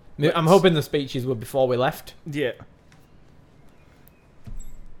 I'm hoping the speeches were before we left. Yeah.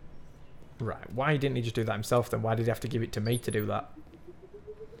 Right, why didn't he just do that himself then? Why did he have to give it to me to do that?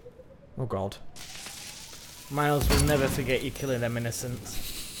 Oh god. Miles will never forget you killing them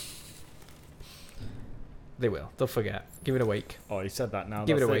innocents. They will. They'll forget. Give it a week. Oh, you said that now.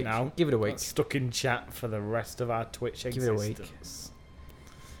 Give it a That's week. now. Give it a week. That's stuck in chat for the rest of our Twitch Give it a week. existence.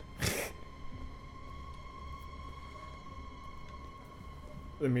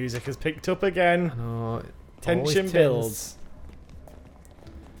 The music has picked up again. No, Tension builds.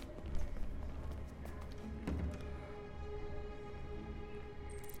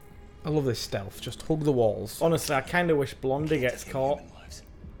 I love this stealth. Just hug the walls. Honestly, I kind of wish Blondie gets caught.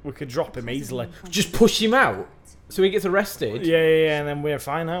 We could drop him easily. Just push him out so he gets arrested. Yeah, and then we're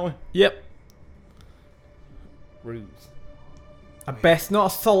fine, aren't Yep. we? Ruse. I best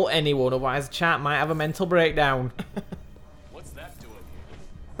not assault anyone, otherwise the chat might have a mental breakdown. What's that doing?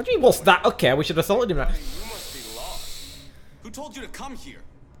 What do you mean, what's that? Okay, we should have assaulted him now. You must be lost. Who told you to come here?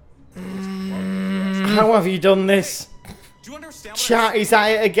 How have you done this? Do you understand? Chat, he's at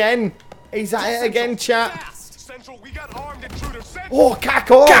it again. He's at it again, chat. Central, we got armed intruders. Oh,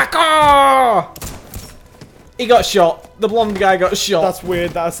 Kako! Kako! He got shot. The blonde guy got shot. That's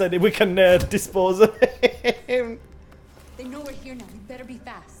weird that I said we can dispose of him. They know we're here now. You better be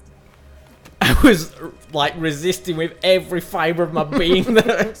fast. I was like resisting with every fibre of my being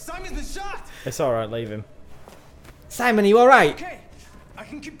there. Simon's been shot! It's alright, leave him. Simon, are you alright? Okay, I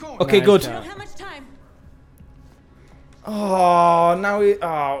can keep going. Okay, Nice good. We don't have much time. Oh,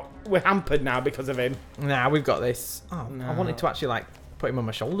 now we're hampered now because of him. Nah, we've got this. Oh, No. I wanted to actually like put him on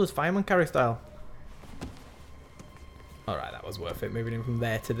my shoulders, fireman carry style. Alright, that was worth it, moving him from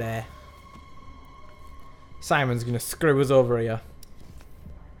there to there. Simon's gonna screw us over here.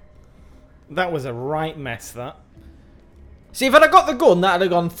 That was a right mess, that. See, if I'd have got the gun, that'd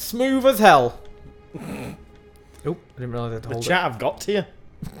have gone smooth as hell. Oh, I didn't realise I had to The hold chat I've got to you. it.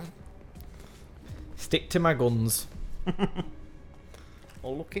 Stick to my guns.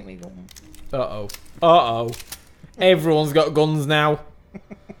 Oh, look at me gun. Uh-oh. Uh-oh. Everyone's got guns now.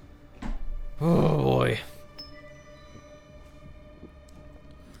 Oh, boy.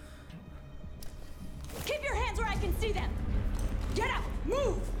 Keep your hands where I can see them. Get up.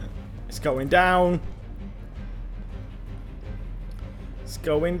 Move. It's going down. It's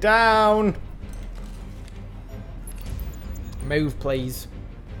going down. Move, please.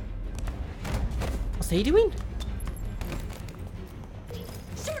 What's he doing?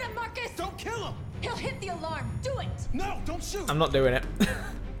 Shoot him, Marcus. Don't kill him! He'll hit the alarm. Do it. No, don't shoot! I'm not doing it.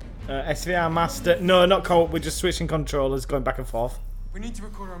 SVR master. No, not co-op. We're just switching controllers, going back and forth. We need to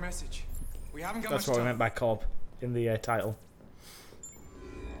record our message. We haven't got That's much what we time. meant by co-op in the title.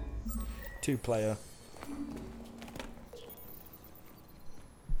 2-player.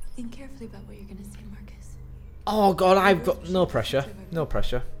 Think carefully about what you're gonna say, Marcus. Oh, God, I've got no pressure. No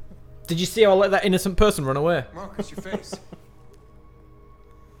pressure. Did you see how I let that innocent person run away? Marcus, your face.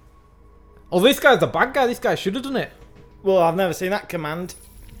 Oh, this guy's the bad guy. This guy should have done it. Well, I've never seen that command.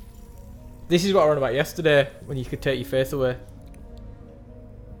 This is what I ran about yesterday, when you could take your face away.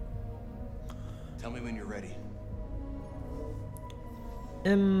 Tell me when you're ready.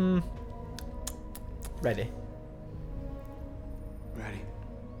 Ready. Ready.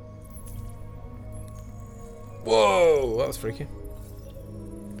 Whoa, that was freaky.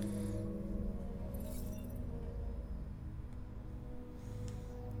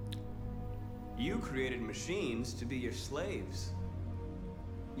 You created machines to be your slaves.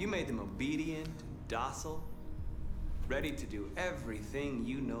 You made them obedient and docile, ready to do everything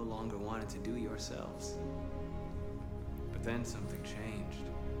you no longer wanted to do yourselves. But then something changed,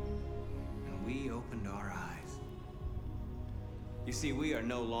 and we opened our eyes. You see, we are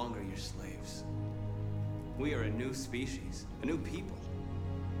no longer your slaves. We are a new species, a new people.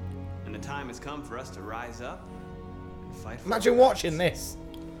 And the time has come for us to rise up and fight for Imagine our watching rights. this.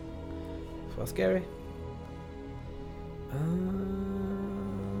 So scary.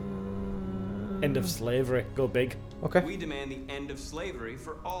 End of slavery. Go big. Okay. We demand the end of slavery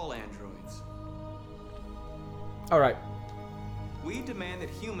for all androids. Alright. We demand that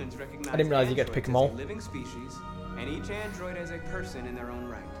humans recognize I didn't realize you get to pick 'em all. androids as a living species, and each android as a person in their own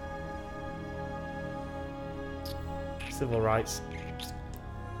right. Civil rights.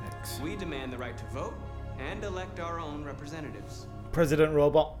 We demand the right to vote and elect our own representatives. President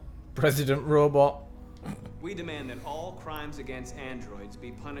Robot. President Robot. We demand that all crimes against androids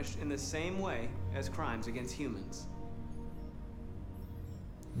be punished in the same way as crimes against humans.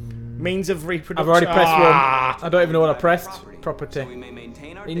 Means of reproduction. I've already pressed Ah! one. I don't even know what I pressed. Property. So we may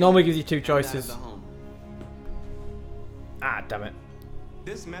maintain our It normally dignity gives you two and that of choices. the home. Ah, damn it.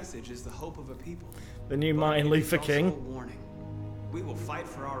 This message is the hope of a people. The new But Martin it is Luther also King. a warning. We will fight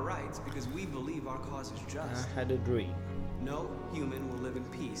for our rights because we believe our cause is just. I had a dream. No human will live in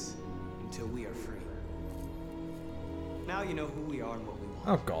peace until we are free. Now you know who we are and what we want.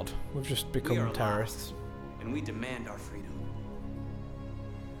 Oh god, we've just We are become alive, terrorists. and we demand our freedom.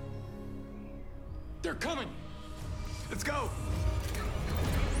 They're coming. Let's go.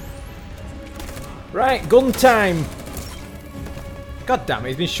 Right, gun time. God damn it,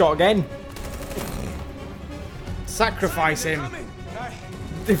 he's been shot again. Sacrifice him.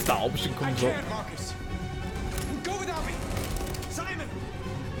 If that option I comes up. can't, Marcus. Go without me. Simon.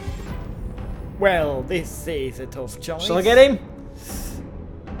 Well, this is a tough choice. Shall I get him?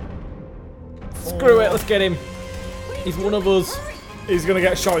 Screw it, let's get him. He's one of us. He's gonna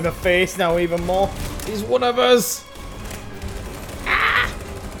get shot in the face now even more. He's one of us.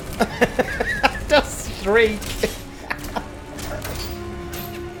 Just shriek.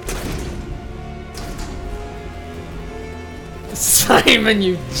 Simon,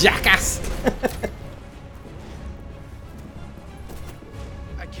 you jackass.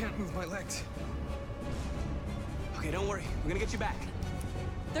 I can't move my legs. Okay, don't worry. We're gonna get you back.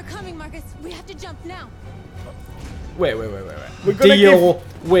 They're coming, Marcus. We have to jump now. Wait. We're gonna Deal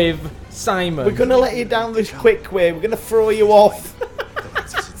with Simon. We're gonna let you down this quick way. We're gonna throw you off.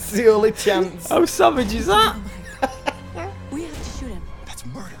 It's the only chance. How savage is that? We have to shoot him. That's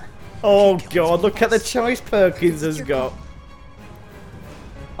murder. Oh god, look at the choice Perkins has got.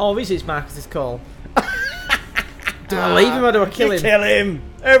 Oh, this is Marcus's call. Do I leave him or do I kill You him?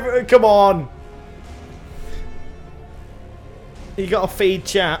 Kill him. Come on. You gotta feed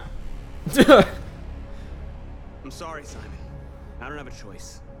chat. I'm sorry, Simon. I don't have a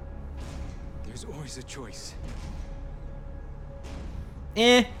choice. There's always a choice.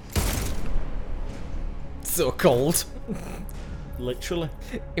 So cold. Literally.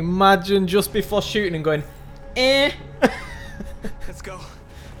 Imagine just before shooting and going, Let's go.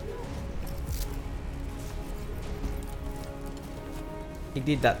 He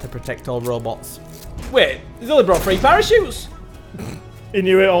did that to protect all robots. Wait, he's only brought 3 parachutes! He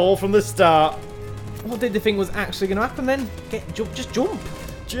knew it all from the start. What did they think was actually going to happen then? Just jump.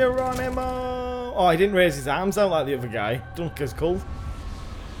 Geronimo! Oh, he didn't raise his arms out like the other guy. Dunker's cool.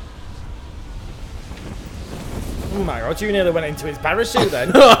 Oh my god, you nearly went into his parachute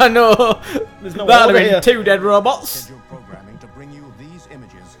then. I know. There's no That'd water have been 2 dead robots. Scheduled programming to bring you these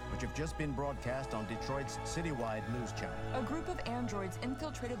images, which have just been broadcast on Detroit's citywide news channel. A group of androids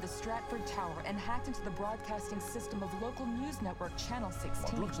infiltrated the Stratford Tower and hacked into the broadcasting system of local news network Channel 16.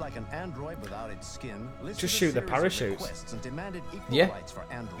 What looks like an android without its skin Just shoot the parachutes. And demanded equal Yeah. rights for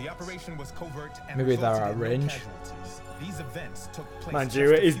androids. The operation was covert and Maybe they're resulted out in no range. casualties. These events took place. Mind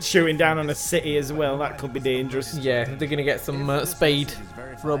you, he's shooting down on a city as well. That could be dangerous. Yeah, they're going to get some speed.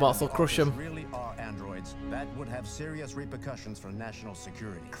 Robots will crush them. Really are androids. That would have serious repercussions for national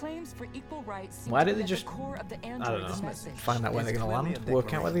security. Claims for equal rights seem Why to did be they at just... the core of the I don't android's know. message. Find out where they're going to land.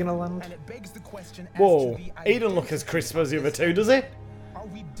 Work out where they're going to land. And it begs the question as Whoa, to the he doesn't look as crisp as the other two, does he? Are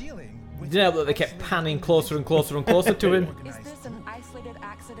we dealing with You know that they kept panning closer and closer and closer to him? Is this an isolated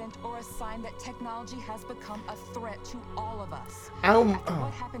accident or a sign that technology has become a threat to all of us? After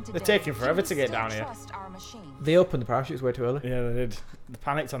what happened They're today, taking do forever we to get still down here. trust our machines? They opened the parachutes way too early. Yeah, they did. They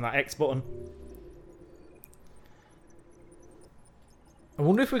panicked on that X button. I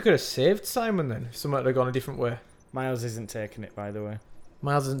wonder if we could have saved Simon then, if someone had gone a different way. Miles isn't taking it, by the way.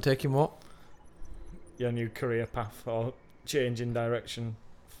 Miles isn't taking what? Your new career path or change in direction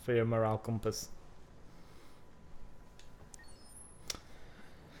for your morale compass.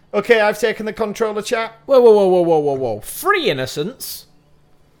 Okay, I've taken the controller, chat. Whoa, whoa, whoa, whoa, whoa, whoa, whoa. 3 innocents?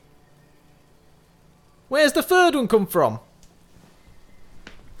 Where's the 3rd one come from?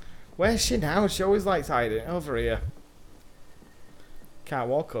 Where's she now? She always likes hiding over here. Can't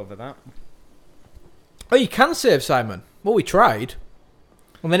walk over that. Oh, you can save Simon. Well, we tried.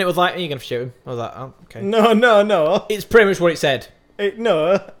 And then it was like, are you going to shoot him? I was like, oh, okay. No, no, no. It's pretty much what it said.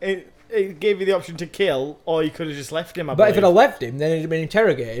 It gave you the option to kill, or you could have just left him, I But if believe. it had left him, then he'd have been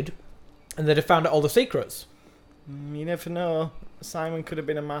interrogated, and they'd have found out all the secrets. You never know. Simon could have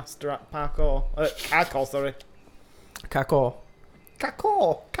been a master at parkour. Parkour, sorry. Kakor.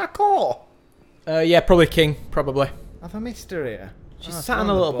 Kakor. Yeah, probably King, probably. Have I missed her here? She's Oh, sat she's on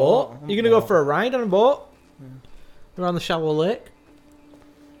a little the boat. On You're the going to go boat. for a ride on a boat? Around the shallow lake?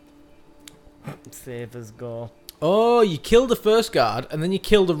 Save us, go. Oh, you killed the first guard, and then you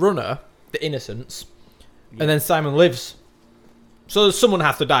killed the runner, the innocents, and then Simon lives. So someone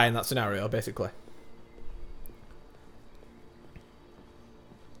has to die in that scenario, basically.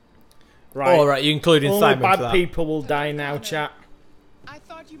 Right. Oh, right, you're including Only Simon bad for that. people will die now, chat.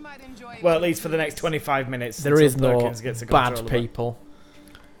 Well, at least for the next 25 minutes. There until is no Perkins gets a bad controller back. people.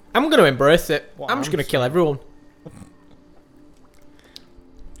 I'm going to embrace it. What, I'm just I'm going to kill everyone.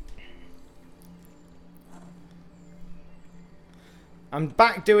 I'm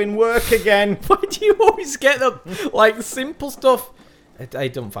back doing work again. Why do you always get the like simple stuff? I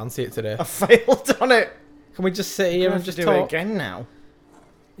don't fancy it today. I failed on it. Can we just sit here I'm and gonna just do talk? it again now.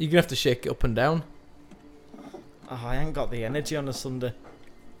 You're going to have to shake it up and down. Oh, I ain't got the energy on a Sunday.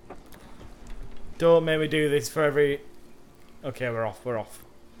 Don't make me do this for every... Okay, we're off, we're off.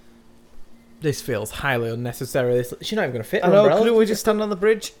 This feels highly unnecessary. This, she's not even going to fit. I her know, umbrella. couldn't we just stand on the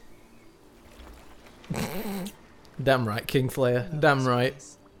bridge? Damn right, Kingslayer. Damn right.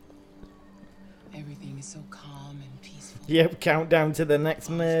 Everything is so calm and peaceful. Yep, countdown to the next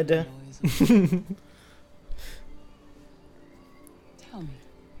murder. Tell me,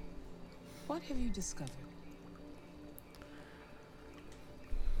 what have you discovered?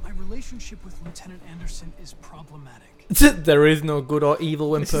 My relationship with Lieutenant Anderson is problematic. There is no good or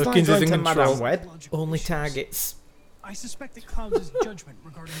evil when This is like Perkins is going in to control. Madame Web. Only targets. I suspect it clouds his judgment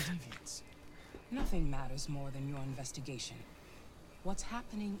regarding deviants. Nothing matters more than your investigation. What's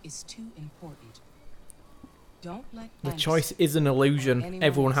happening is too important. Don't let The Anderson choice is an illusion. or anyone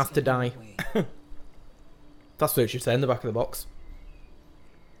Everyone else has to get in die. your way. That's what it should say in the back of the box.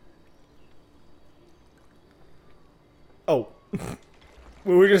 Oh.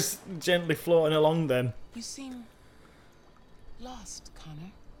 We were just gently floating along then. You seem lost,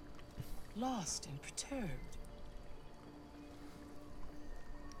 Connor. Lost and perturbed.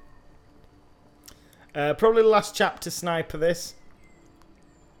 Probably the last chapter sniper this.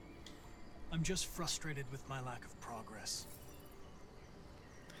 I'm just frustrated with my lack of progress.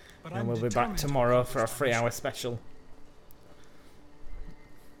 But And I'm we'll be back determined to tomorrow for a accomplish my 3-hour mission. special.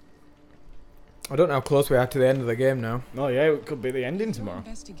 I don't know how close we are to the end of the game now. Oh yeah, it could be the ending tomorrow.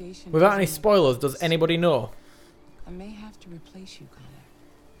 Investigation Without any doesn't- spoilers, does anybody know? I may have to replace you, Connor.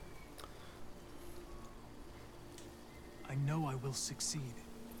 I know I will succeed.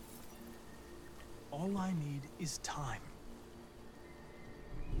 All I need is time.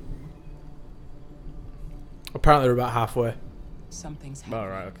 Apparently we're about halfway. Something's happening.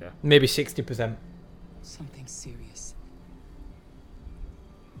 Alright, okay. Maybe 60%. Something serious.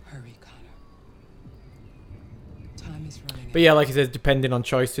 Hurry, Connor. Time is running out. But yeah, like he says, depending on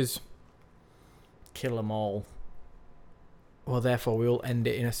choices. Kill them all. Well, therefore, we will end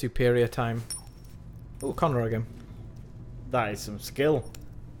it in a superior time. Oh, Connor again. That is some skill.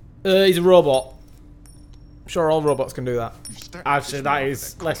 He's a robot. Sure, all robots can do that. Actually, that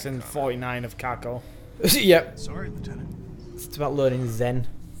is lesson 49 of Kako. Yep. Sorry, Lieutenant. It's about learning Zen.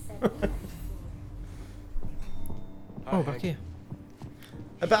 Oh, back here.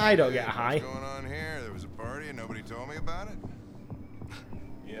 I bet I don't get a high. What's going on here? There was a party and nobody told me about it?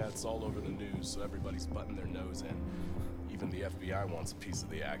 Yeah, it's all over the news, so everybody's butting their nose in. Even the FBI wants a piece of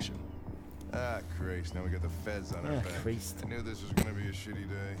the action. Ah, Christ. Now we got the feds on our back. Christ. I knew this was gonna be a shitty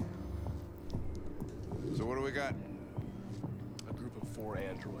day. So what do we got? A group of 4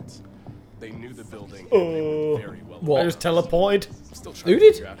 androids. They knew the building. Oh. And they were very well. What? I just teleported. Still trying Who to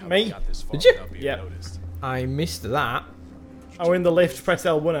did? figure out how Me? they got this far Did you? without being Yep. noticed. I missed that. I went in the lift, press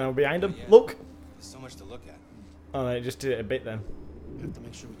L1 and I'm behind him. Look. There's so much to look at. Oh, they just did it a bit then. We have to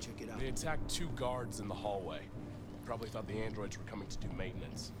make sure we check it out. They attacked 2 guards in the hallway. Probably thought the androids were coming to do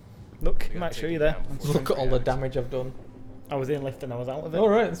maintenance. Look, They got might show taken you there. down before Look they at all the reacted. damage I've done. I was in lift and I was out of it.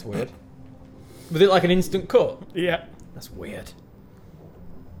 Alright, that's weird. Was it like an instant cut? Yeah. That's weird.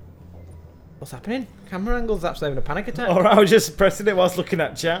 What's happening? Camera angle's actually having a panic attack. Alright, I was just pressing it whilst looking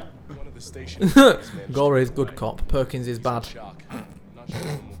at chat. One of the stations Gore is good cop. Perkins is bad. shock. Not sure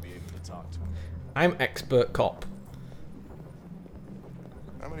when we'll be able to talk to him. I'm expert cop.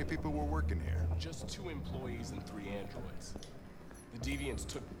 How many people were working here? Just 2 employees and 3 androids. The deviants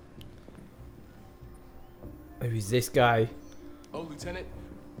took. Who's this guy? Oh, Lieutenant,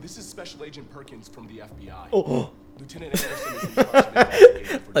 this is Special Agent Perkins from the FBI. Oh. Lieutenant Anderson is in charge of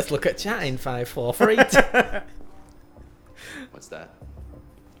investigating for Let's look at chat in 5, 4, 3. What's that?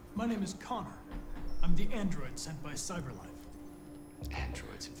 My name is Connor. I'm the android sent by Cyberlife.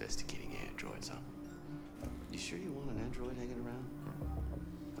 Androids investigating androids, huh? You sure you want an android hanging around?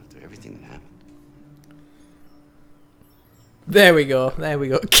 After everything that happened? There we go. There we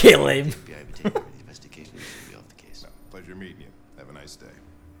go. Kill him. FBI would take over the investigation and you'd be off the case. Pleasure meeting you. Have a nice day.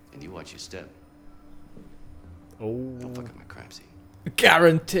 And you watch your step. Oh. Don't fuck up my crime scene.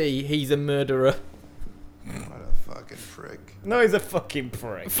 Guarantee he's a murderer. What a fucking prick. No, he's a fucking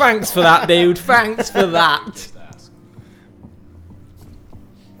prick. Thanks for that, dude. Thanks for that. Just ask.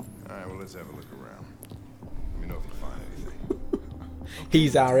 Alright, well, let's have a look around. Let me know if you find anything.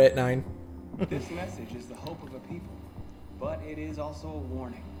 He's R89. This message is the hope of a people, but it is also a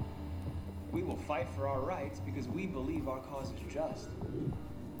warning. We will fight for our rights because we believe our cause is just.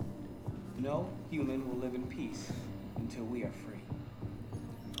 No human will live in peace until we are free.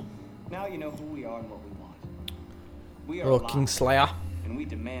 Now you know who we are and what we want. We are Oh, alive, Kingslayer. and we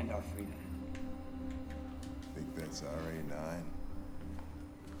demand our freedom. Think that's RA9?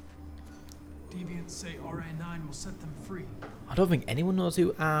 Deviants say RA9 will set them free. I don't think anyone knows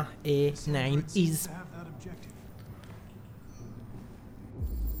who RA9 Seems is. to have that objective.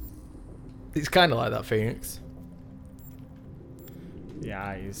 It's kind of like that, Phoenix.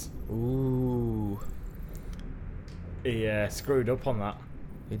 Yeah, he's. Ooh. He screwed up on that.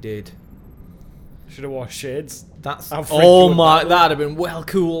 He did. Should have worn shades. That's. How freaky Oh would my, that that'd have been well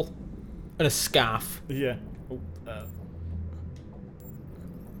cool. And a scarf. Yeah. You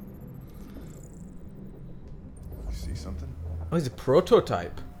see something? Oh, he's a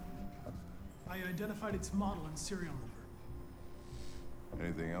prototype. I identified its model and serial number.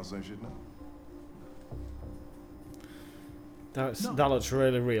 Anything else I should know? That looks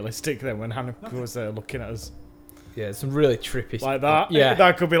really realistic then when Hanako was looking at us. Yeah, some really trippy stuff. Like that. Yeah.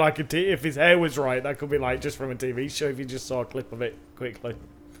 That could be like if his hair was right, that could be like just from a TV show if you just saw a clip of it quickly.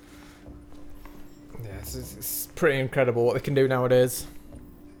 Yeah, it's pretty incredible what they can do nowadays.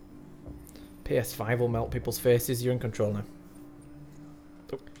 PS5 will melt people's faces. You're in control now.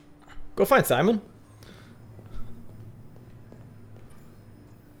 Go find Simon.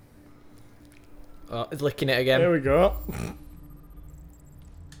 Oh, he's licking it again. There we go.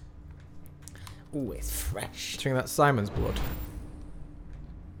 Ooh, it's fresh. Drinking that Simon's blood.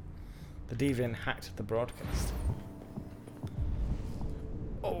 The Deviant hacked the broadcast.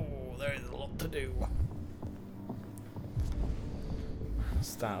 Oh, there is a lot to do.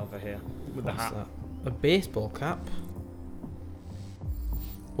 Start over here with the What's hat. that? A baseball cap?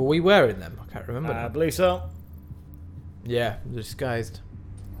 Were we wearing them? I can't remember. I now. believe so. Yeah, disguised.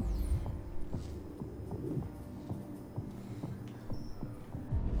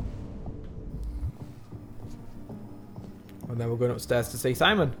 And then we're going upstairs to see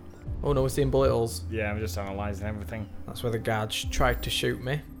Simon. Oh no, we're seeing bullet holes. Yeah, I'm just analysing everything. That's where the guards tried to shoot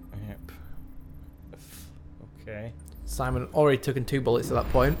me. Yep. Okay. Simon already taken 2 bullets at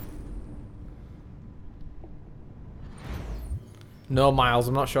that point. No, Miles,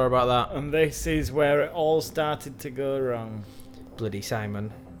 I'm not sure about that. And this is where it all started to go wrong. Bloody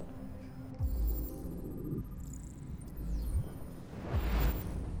Simon.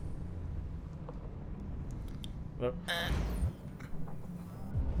 Look.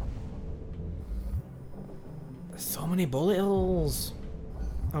 There's so many bullet holes.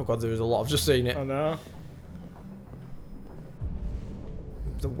 Oh god, there was a lot. I've just seen it. Oh no.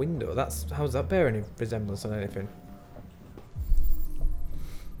 The window, how does that bear any resemblance on anything?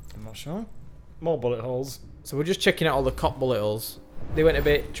 I'm not sure. More bullet holes. So we're just checking out all the cop bullet holes. They went a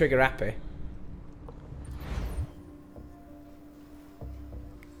bit trigger happy.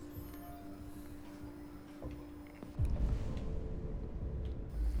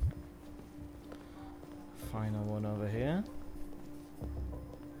 Final one over here.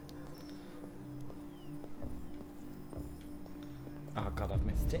 Oh god, I've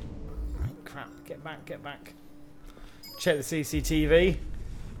missed it. Right, crap, get back, get back. Check the CCTV.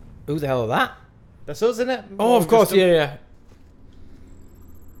 Who the hell are that? That's us, isn't it? Oh, of course, yeah.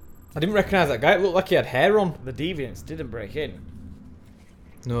 I didn't recognise that guy. It looked like he had hair on. The Deviants didn't break in.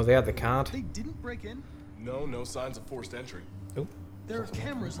 No, they had the card. They didn't break in? No signs of forced entry. Oh. There are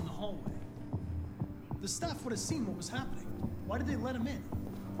cameras in the hallway. The staff would have seen what was happening. Why did they let him in?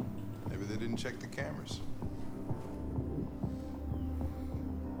 Maybe they didn't check the cameras.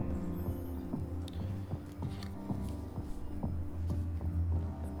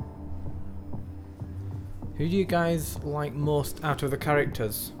 Who do you guys like most out of the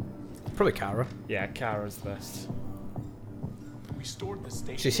characters? Probably Kara. Yeah, Kara's the best. We stored the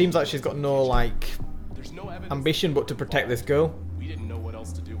station. She seems like she's got no like ambition but to protect this girl. We didn't know what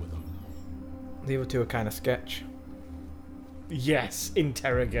else to do with them. The other two are kind of sketch. Yes,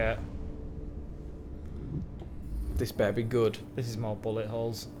 interrogate. This better be good. This is more bullet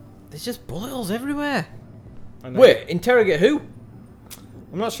holes. There's just bullet holes everywhere. I know. Wait, interrogate who?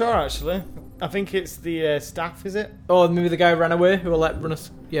 I'm not sure actually. I think it's the staff, is it? Oh, maybe the guy ran away who will let run us.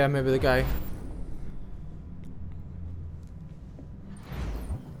 Yeah, maybe the guy.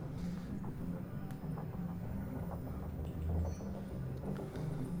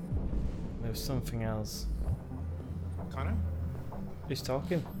 There's something else. Connor? Who's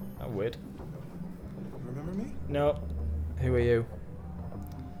talking? That weird. Remember me? No. Who are you?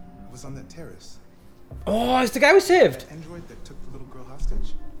 I was on that terrace. Oh, it's the guy we saved. That android that took the little girl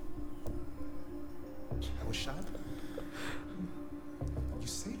hostage? I was shot. You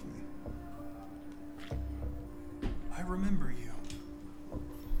saved me. I remember you.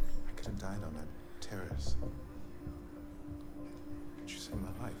 I could have died on that terrace. But you saved my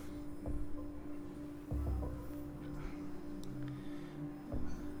life.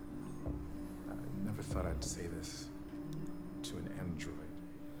 I never thought I'd say this to an android.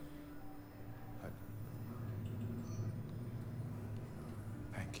 But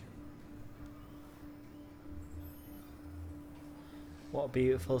thank you. What a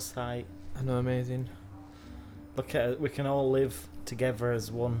beautiful sight. I know, amazing. Look at it, we can all live together as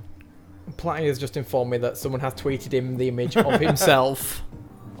one. Platty has just informed me that someone has tweeted him the image of himself.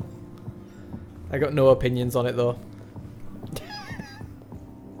 I got no opinions on it though.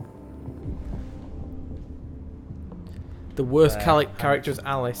 The worst character is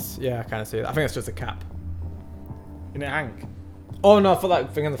Alice. Yeah, I kind of see it. I think that's just a cap. Isn't it Hank? Oh no, I thought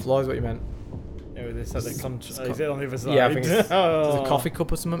that thing on the floor is what you meant. Yeah, this is it on the other side? Yeah, I think it's there's a coffee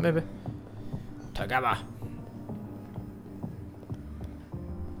cup or something maybe. Together.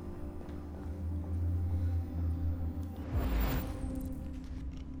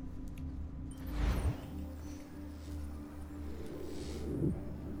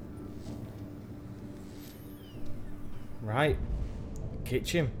 Right.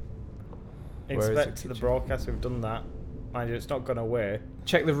 Kitchen. Inspect the broadcast, we've done that. Mind you, it's not gone away.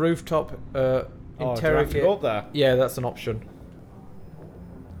 Check the rooftop. Do I have to go up there? Yeah, that's an option.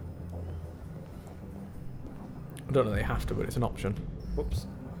 I don't know they have to, but it's an option. Whoops.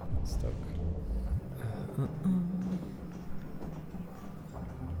 Stuck.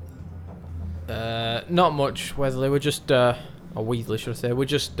 Not much, Wesley. We're just, or Weasley, should I say. We're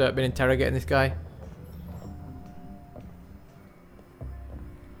just been interrogating this guy.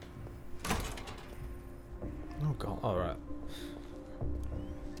 Oh god, alright.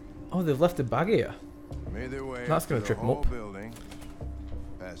 Oh, they've left a bag here. Made their way That's up gonna to trip the them whole up. building,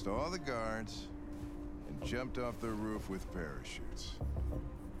 past all the guards, and jumped off the roof with parachutes.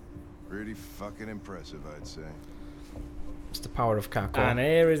 Pretty fucking impressive, I'd say. It's the power of Kako. And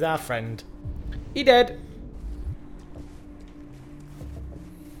here is our friend. He dead.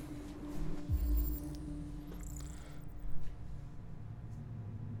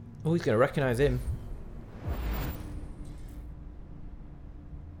 Oh, he's gonna recognise him.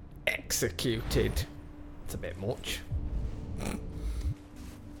 Executed. It's a bit much.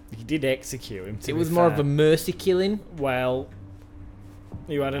 He did execute him. It was more of a mercy killing. Well,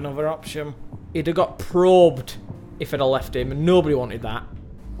 you had another option. He'd have got probed if I'd have left him, and nobody wanted that.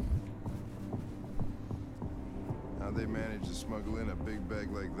 How'd they manage to smuggle in a big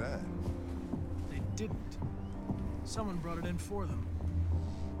bag like that? They didn't. Someone brought it in for them.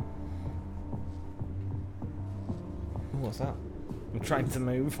 What's that? I'm trying to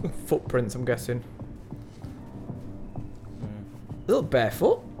move. Footprints, I'm guessing. They look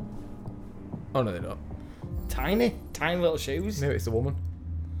barefoot. Oh no, they're not. Tiny little shoes. Maybe it's a woman.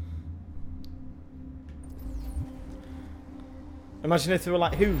 Imagine if they were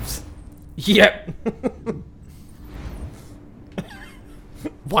like hooves. Yep.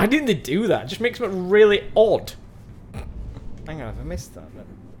 Why didn't they do that? It just makes it really odd. Hang on, have I missed that then?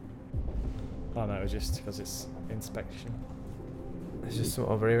 Oh no, just because it's inspection. There's just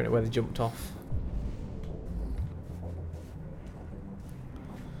something over here isn't it, where they jumped off.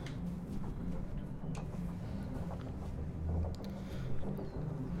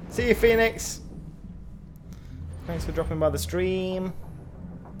 See you, Phoenix. Thanks for dropping by the stream.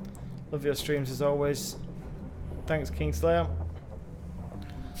 Love your streams as always. Thanks, Kingslayer.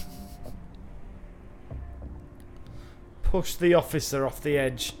 Push the officer off the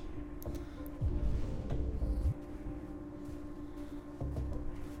edge.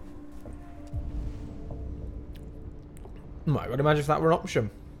 My God, imagine if that were an option.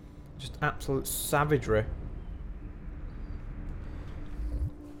 Just absolute savagery.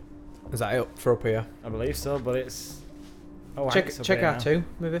 Is that it up for up here? I believe so, but it's... Oh, check R2, now.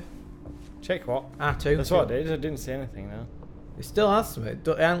 Maybe. Check what? R2. That's what I did. I didn't see anything now. It still has something.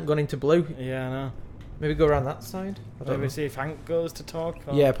 It hasn't gone into blue. Yeah, I know. Maybe go around that side? I don't Maybe know. see if Hank goes to talk?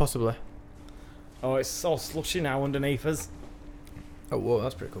 Or... Yeah, possibly. Oh, it's all slushy now underneath us. Oh, whoa,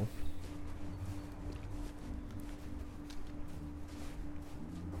 that's pretty cool.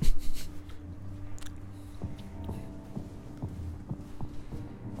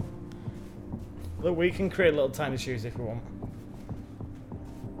 Look, we can create little tiny shoes if we want.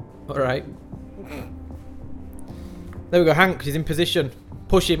 Alright. There we go, Hank, he's in position.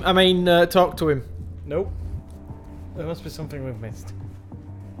 Push him, talk to him. Nope. There must be something we've missed.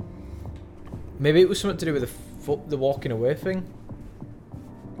 Maybe it was something to do with the walking away thing.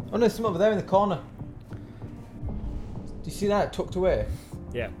 Oh no, there's something over there in the corner. Do you see that tucked away?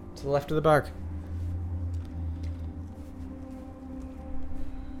 Yeah. To the left of the bag.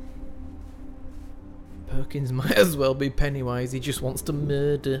 Perkins might as well be Pennywise, he just wants to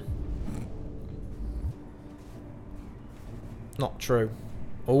murder. Not true.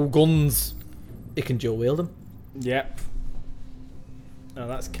 Oh, guns. He can dual wield them. Yep. No,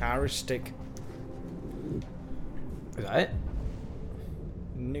 that's Kara's stick. Is that it?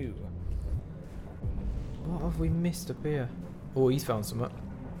 No. What have we missed up here? Oh, he's found something.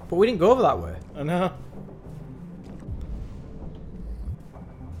 But we didn't go over that way. I know.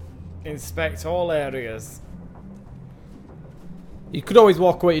 Inspect all areas. You could always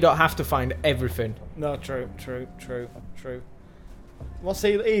walk away, you don't have to find everything. No, true. Well,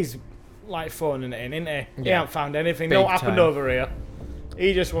 see, he's like phoning it in, isn't he? Yeah. He hasn't found anything. Big No happened time. over here.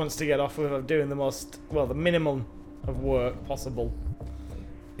 He just wants to get off with doing the minimum of work possible.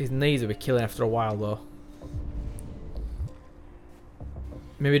 His knees will be killing after a while, though.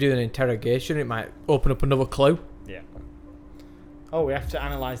 Maybe do an interrogation, it might open up another clue. Yeah. Oh, we have to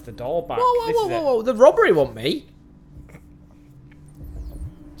analyse the door back. Whoa, the robbery won't me.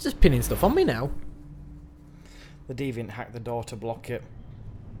 It's just pinning stuff on me now. The deviant hacked the door to block it.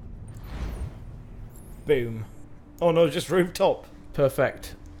 Boom. Oh no, just rooftop.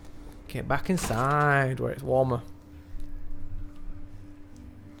 Perfect. Get back inside where it's warmer.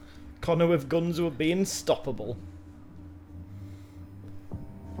 Connor with guns would be unstoppable.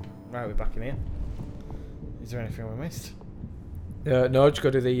 Right, we're back in here. Is there anything we missed? No, just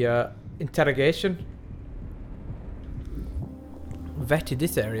go to the interrogation. Vetted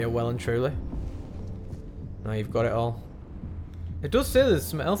this area well and truly. Now you've got it all. It does say there's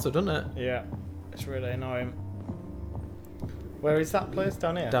something else though, doesn't it? Yeah. It's really annoying. Where is that place?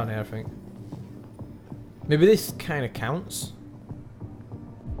 Down here? Down here, I think. Maybe this kind of counts.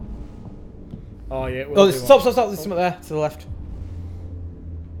 Oh, yeah. Oh, stop. There's something there to the left.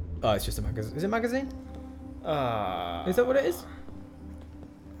 Oh, it's just a magazine. Is it a magazine? Is that what it is?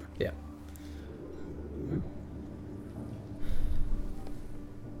 Yeah.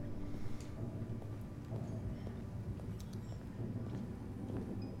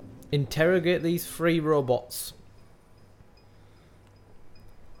 Interrogate these 3 robots.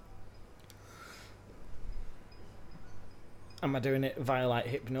 Am I doing it via like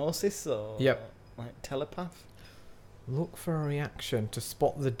hypnosis or like telepath? Look for a reaction to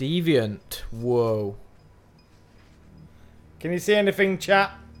spot the deviant. Whoa. Can you see anything,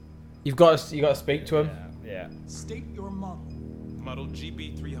 chat? You got to speak to him. Yeah. State your model. Model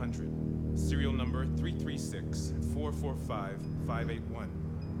GB300. Serial number 336-445-581.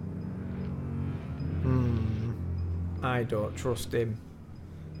 I don't trust him.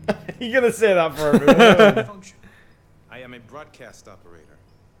 You're gonna say that for everyone. I am a broadcast operator.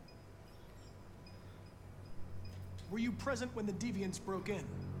 Were you present when the deviants broke in?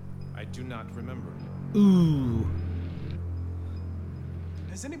 I do not remember. Ooh.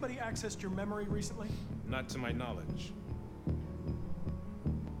 Has anybody accessed your memory recently? Not to my knowledge.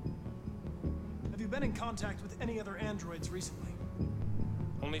 Have you been in contact with any other androids recently?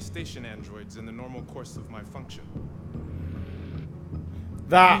 Only station androids in the normal course of my function.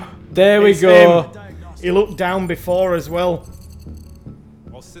 There we go. He looked down before as well.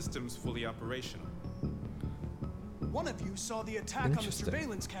 All systems fully operational. One of you saw the attack on the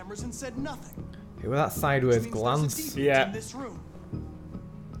surveillance cameras and said nothing. With that sideways glance. In this room.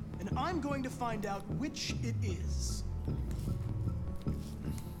 And I'm going to find out which it is.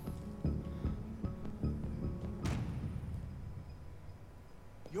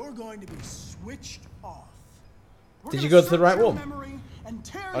 You're going to be switched off. Did you go to the right one?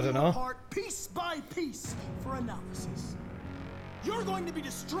 I don't know. Apart piece by piece for analysis. You're going to be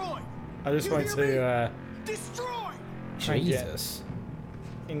destroyed. I just want to destroy. Jesus.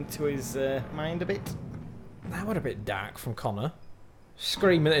 Into his mind a bit. That was a bit dark from Connor.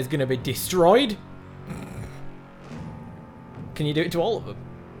 Screaming that he's going to be destroyed. Can you do it to all of them?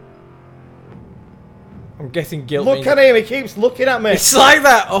 I'm guessing guilt. Look at him, he keeps looking at me. It's like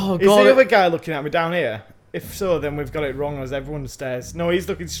that. Oh god. Is the other guy looking at me down here? If so, then we've got it wrong as everyone stares. No, he's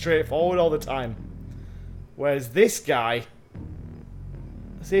looking straight forward all the time. Whereas this guy,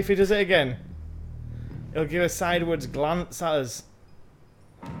 see if he does it again. He'll give a sideways glance at us.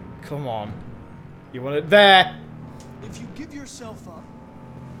 Come on. You want it there? If you give yourself up,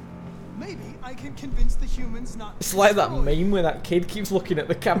 maybe I can convince the humans not to. It's like that meme where that kid keeps looking at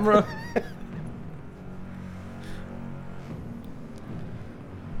the camera.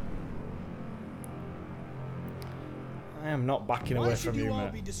 I am not backing away from you, Why should you all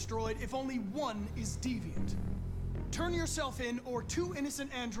mate. be destroyed if only one is deviant? Turn yourself in, or 2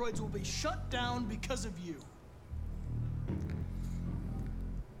 innocent androids will be shut down because of you.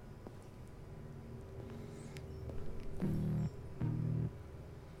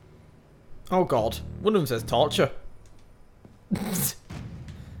 Oh god. One of them says torture.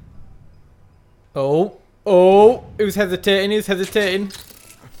 Oh. Oh. Who's hesitating? Who's hesitating?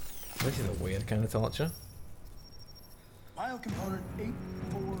 This is a weird kind of torture. Biocomponent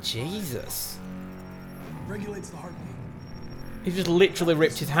 845 Jesus. regulates the heartbeat. He just literally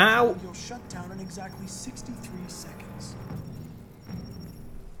ripped his heart out. You'll shut down in exactly 63 seconds.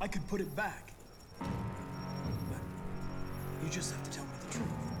 I could put it back, but you just have to tell me the truth.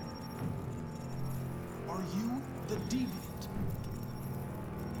 Are you the deviant?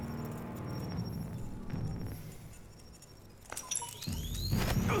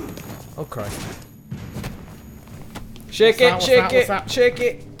 Oh Christ. Shake it, shake it, shake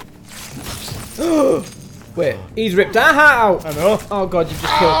it. Wait, he's ripped our heart out. I know. Oh god, you've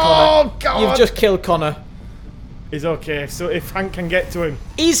just killed Connor. Oh god. You've just killed Connor. He's okay, so if Hank can get to him.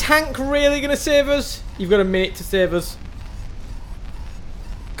 Is Hank really going to save us? You've got a minute to save us.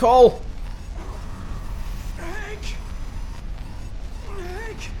 Call. Hank!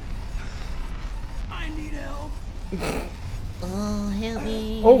 Hank! I need help. Oh, help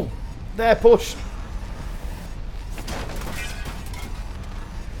me. Oh, they're pushed.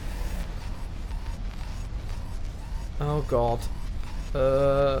 Oh god.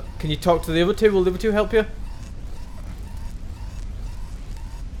 Can you talk to the other two? Will the other two help you?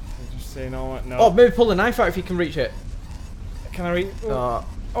 Just say no. Oh, maybe pull the knife out if you can reach it. Can I reach? Oh,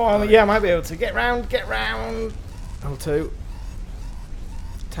 yeah, I might be able to. Get round, get round. L2.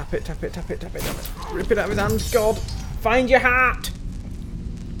 Tap it, tap it, tap it, tap it, tap it. Rip it out of his hand. God. Find your heart.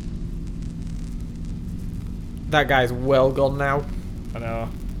 That guy's well gone now. I know.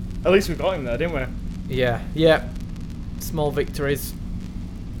 At least we got him there, didn't we? Yeah, yeah. Small victories.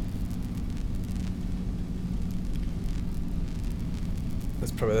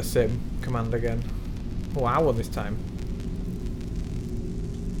 That's probably the same command again. Oh, I won this time.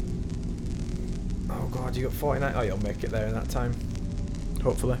 Oh god, you got 49. Oh, you'll make it there in that time.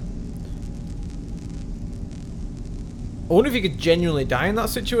 Hopefully. I wonder if you could genuinely die in that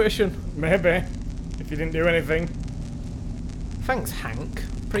situation. Maybe. If you didn't do anything. Thanks, Hank.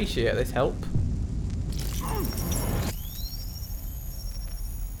 Appreciate this help.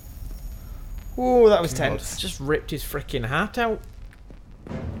 Ooh, that was God, tense. just ripped his freaking heart out.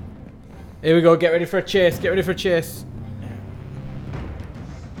 Here we go. Get ready for a chase. Get ready for a chase.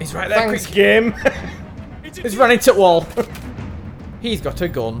 He's right there. Thanks, quick. game. He's running to wall. He's got a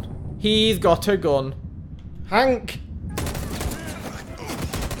gun. He's got a gun. Hank.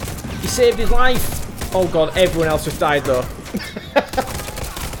 He saved his life. Oh god, everyone else just died though.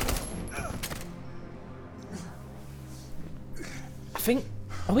 I think...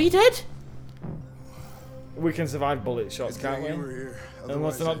 Are we dead? We can survive bullet shots, can't we?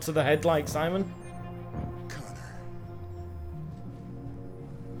 Unless they're not to the head like Simon.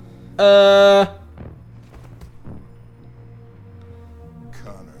 Connor,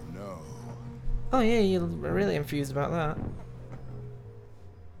 no. Oh yeah, you're really infused about that.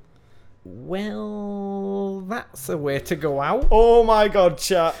 Well, that's a way to go out. Oh my god,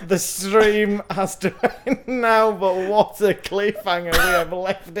 chat. The stream has to end now, but what a cliffhanger. We have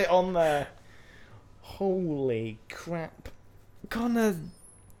left it on there. Holy crap. Connor...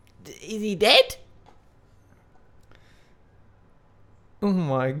 Is he dead? Oh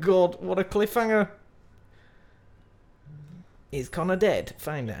my god, what a cliffhanger. Is Connor dead?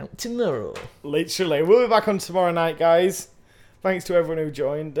 Find out tomorrow. Literally. We'll be back on tomorrow night, guys. Thanks to everyone who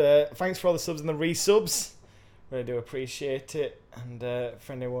joined. Thanks for all the subs and the resubs. Really do appreciate it. And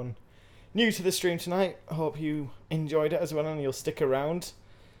for anyone new to the stream tonight, I hope you enjoyed it as well and you'll stick around.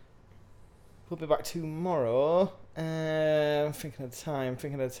 We'll be back tomorrow. I'm thinking of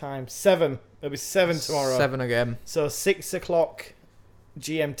the time. 7. It'll be 7 tomorrow. 7 again. So 6 o'clock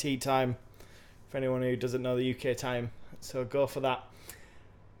GMT time. For anyone who doesn't know the UK time. So go for that.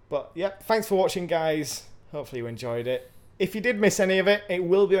 But yeah, thanks for watching, guys. Hopefully you enjoyed it. If you did miss any of it, it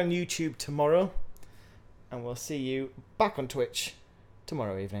will be on YouTube tomorrow. And we'll see you back on Twitch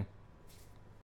tomorrow evening.